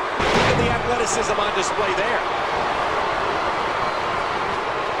 Look at the athleticism on display there.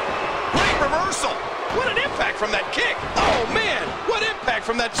 Great reversal. What an impact from that kick. Oh, man, what impact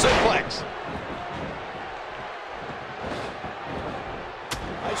from that suplex.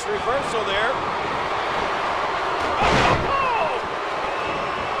 Nice reversal there. Oh!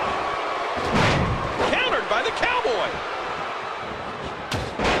 Countered by the Cowboy.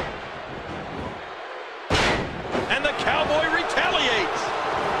 And the Cowboy retaliates.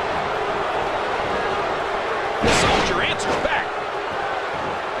 The Soldier answers back.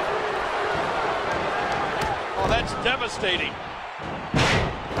 Oh, that's devastating.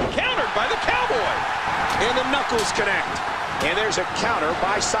 Countered by the Cowboy. And the knuckles connect. And there's a counter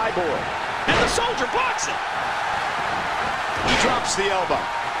by Cyborg. And the Soldier blocks it. He drops the elbow.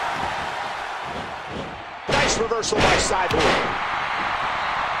 Nice reversal by Cyborg.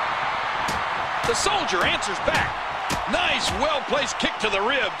 The Soldier answers back. Nice, well-placed kick to the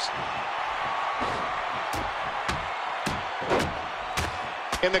ribs.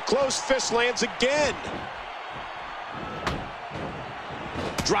 And the close fist lands again.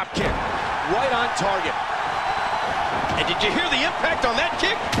 Drop kick. Right on target. And did you hear the impact on that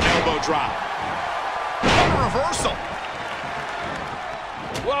kick? Elbow drop. What a reversal.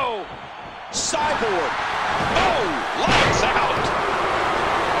 Whoa. Cyborg. Oh, lights out.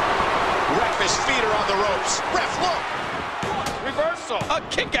 Ref his feet are on the ropes. Ref, look. Reversal. A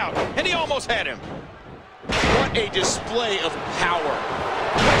kick out, and he almost had him. What a display of power.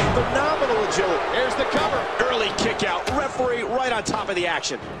 Phenomenal agility. There's the cover. Early kick out. Referee right on top of the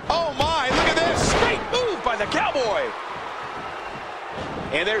action. Oh, my, look at this. Great move by the Cowboy.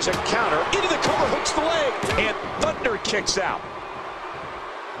 And there's a counter. Into the cover, hooks the leg. And Thunder kicks out.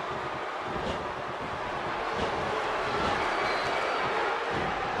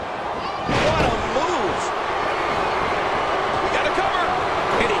 What a move. We got a cover.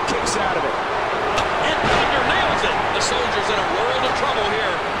 And he kicks out of it. And Thunder nails it. The Soldier's in a world of trouble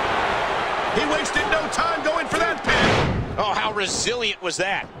here. He wasted no time going for that pin. Oh, how resilient was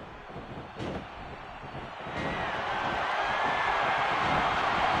that?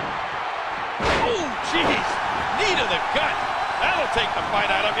 Oh, jeez. Knee to the gut. That'll take the fight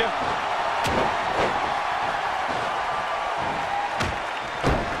out of you.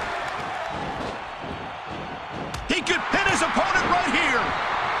 He could pin his opponent right here.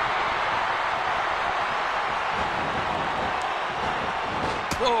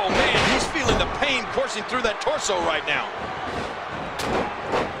 Oh, man, he's feeling the pain coursing through that torso right now.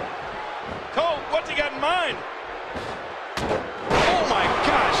 Cole, what's he got in mind? Oh, my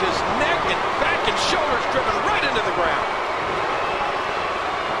gosh, his neck and back and shoulders driven right into the ground.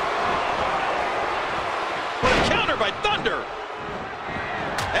 What a counter by Thunder.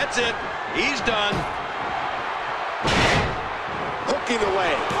 That's it. He's done. Hooking the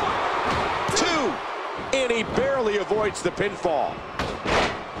leg. 2. And he barely avoids the pinfall.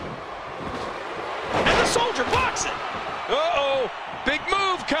 And the Soldier blocks it. Uh-oh. Big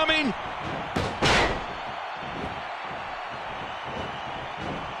move coming.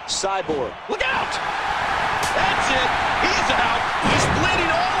 Cyborg. Look out. That's it. He's out. He's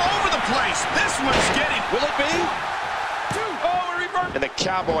bleeding all over the place. This one's getting... Will it be? 2. Oh, a reverse. And the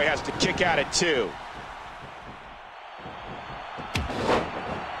Cowboy has to kick out at 2.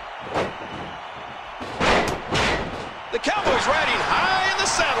 The Cowboy's riding high in the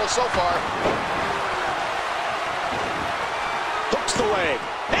saddle so far. Hooks the leg.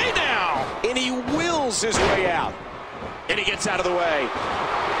 Hey now. And he wills his way out. And he gets out of the way.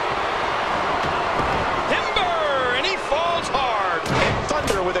 Timber, and he falls hard. And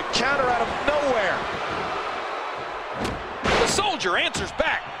Thunder with a counter out of nowhere. The Soldier answers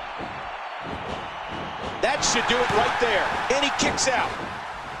back. That should do it right there. And he kicks out.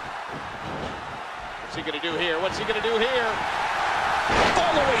 What's he gonna do here? What's he gonna do here?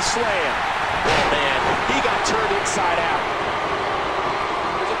 All the way slam. Oh, man, he got turned inside out.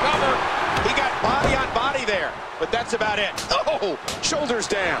 There's a cover. He got body on body there, but that's about it. Oh, shoulders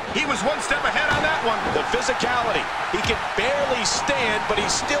down. He was one step ahead on that that one. The physicality. He can barely stand, but he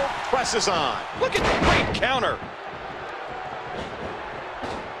still presses on. Look at the great counter.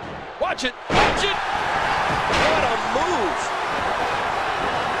 Watch it. Watch it. What a move.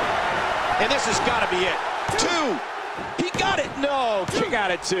 And this has got to be it. 2. He got it. No, kick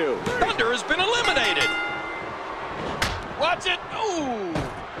out at 2. Thunder has been eliminated. Watch it. Ooh.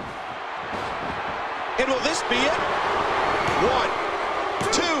 And will this be it? 1,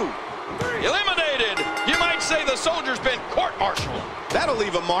 2. Eliminated. You might say the soldier's been court-martialed. That'll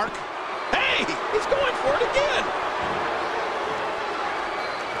leave a mark. Hey, he's going for it again.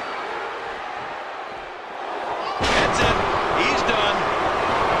 That's it. He's done.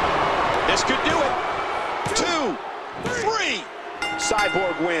 This could do it. 2, 3.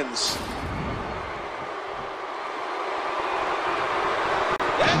 Cyborg wins.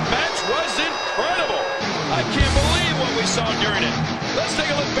 That match was incredible. I can't believe what we saw during it. Let's take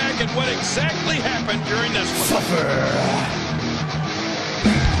a look back at what exactly happened during this one.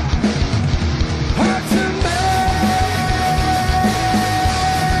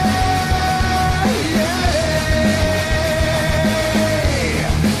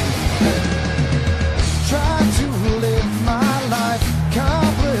 Try to live my life.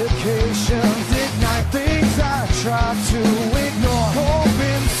 Complications ignite things I try to ignore.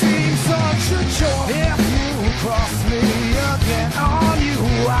 Hoping seems such a chore. If you cross me again, on you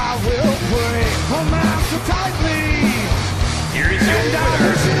I will pray. Hold on so tightly. Here is your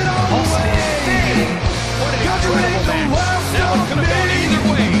winner, Bostic. What an incredible match. Now it could have gone either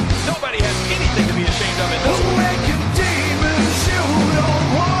way. Nobody has anything to be ashamed of in this one. Awakened demons you don't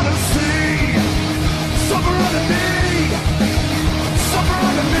wanna see. Suffer under me. Suffer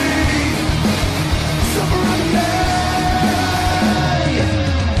under me. Suffer under me.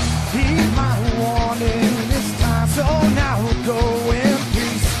 Heed my warning this time, so now we'll go in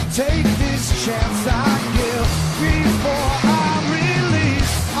peace. Take this chance I give before I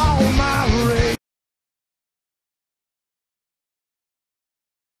release all my rage.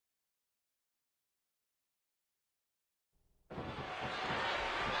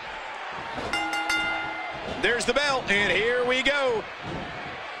 There's the bell, and here we go.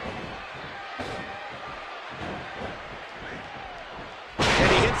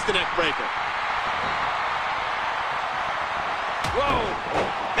 And he hits the neck breaker. Whoa.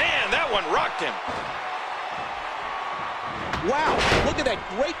 Man, that one rocked him. Wow, look at that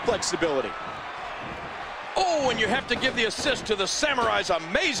great flexibility. Oh, and you have to give the assist to the Samurai's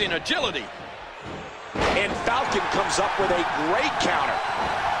amazing agility. And Falcon comes up with a great counter.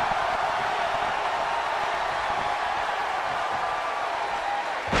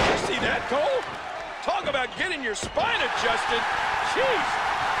 You see that, Cole? Talk about getting your spine adjusted. Jeez.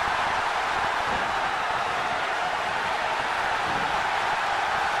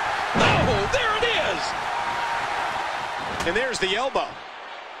 Oh, there it is. And there's the elbow.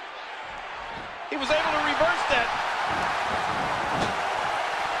 He was able to reverse that.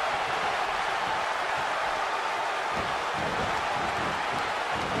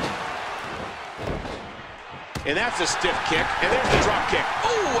 And that's a stiff kick. And there's the drop kick.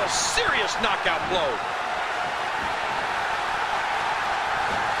 Oh, a serious knockout blow.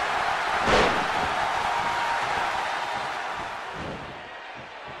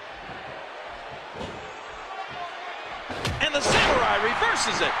 And the Samurai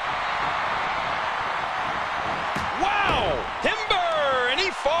reverses it. Wow! Timber! And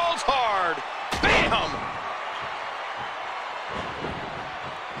he falls hard. Bam!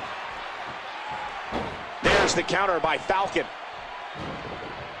 There's the counter by Falcon.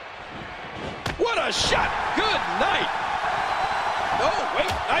 What a shot! Good night! Oh, wait,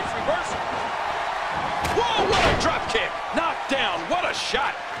 nice reversal. Whoa, what a drop kick! Knocked down, what a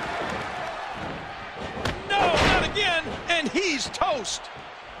shot! No, not again, and he's toast.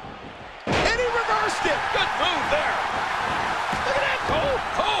 And he reversed it. Good move there. Look at that, Cole.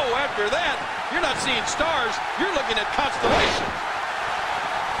 Oh, after that, you're not seeing stars, you're looking at constellations.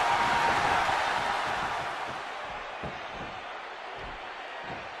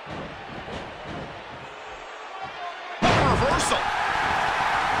 Reversal.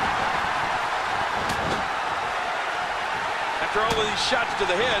 After all of these shots to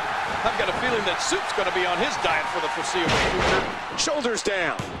the head, I've got a feeling that Soup's going to be on his diet for the foreseeable future. Shoulders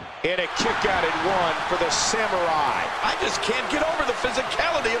down. And a kick out at 1 for the Samurai. I just can't get over the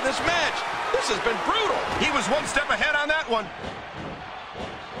physicality of this match. This has been brutal. He was one step ahead on that one.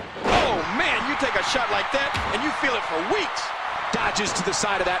 Oh, man, you take a shot like that, and you feel it for weeks. Dodges to the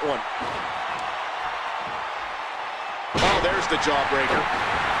side of that one. Oh, there's the jawbreaker.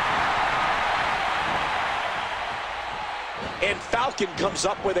 And Falcon comes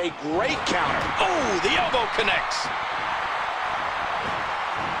up with a great counter. Oh, the elbow connects.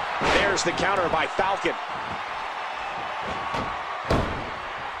 There's the counter by Falcon.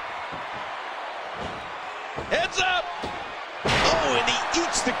 Heads up. Oh, and he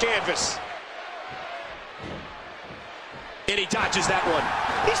eats the canvas. And he dodges that one.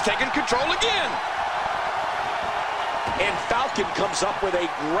 He's taking control again. And Falcon comes up with a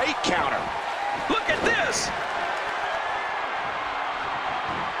great counter. Look at this.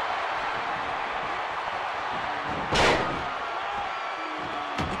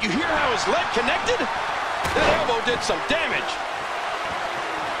 Did you hear how his leg connected? That elbow did some damage.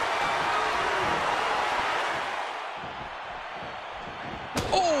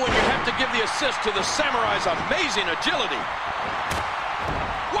 Oh, and you have to give the assist to the Samurai's amazing agility.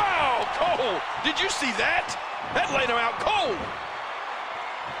 Wow, Cole, did you see that? That laid him out cold.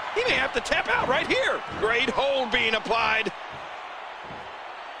 He may have to tap out right here. Great hold being applied.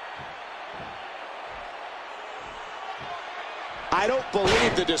 I don't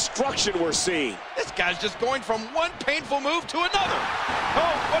believe the destruction we're seeing. This guy's just going from one painful move to another.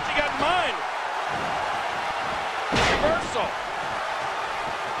 Oh, what's he got in mind? Reversal.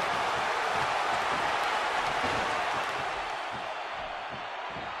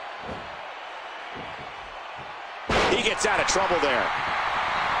 He gets out of trouble there.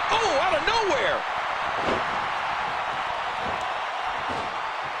 Oh, out of nowhere.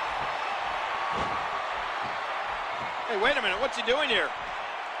 Hey, wait a minute. What's he doing here?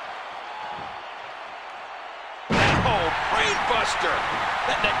 Oh, brain buster.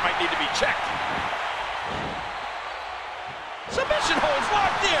 That neck might need to be checked. Submission holds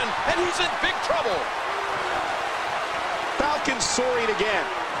locked in, and he's in big trouble. Falcon soaring again.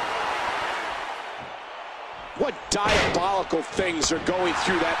 What diabolical things are going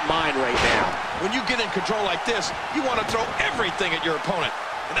through that mind right now? When you get in control like this, you want to throw everything at your opponent.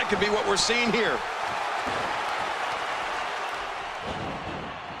 And that could be what we're seeing here.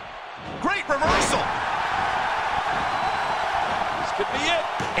 Great reversal. This could be it.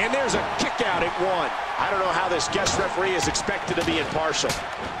 And there's a kick out at one. I don't know how this guest referee is expected to be impartial.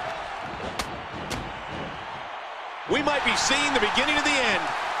 We might be seeing the beginning of the end.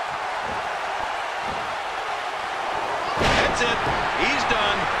 That's it. He's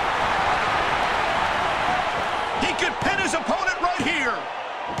done. He could pin his opponent right here.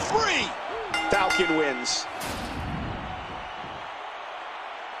 3. Falcon wins.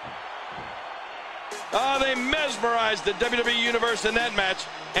 Oh, they mesmerized the WWE Universe in that match.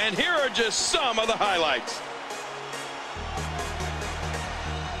 And here are just some of the highlights.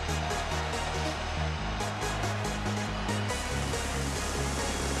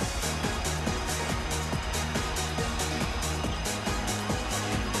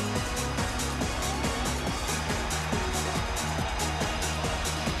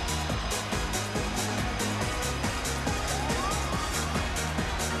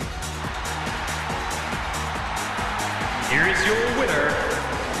 Here is your winner,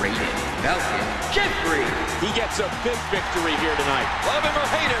 Rated Falcon Jeffry. He gets a big victory here tonight. Love him or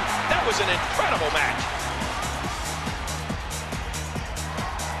hate him, that was an incredible match.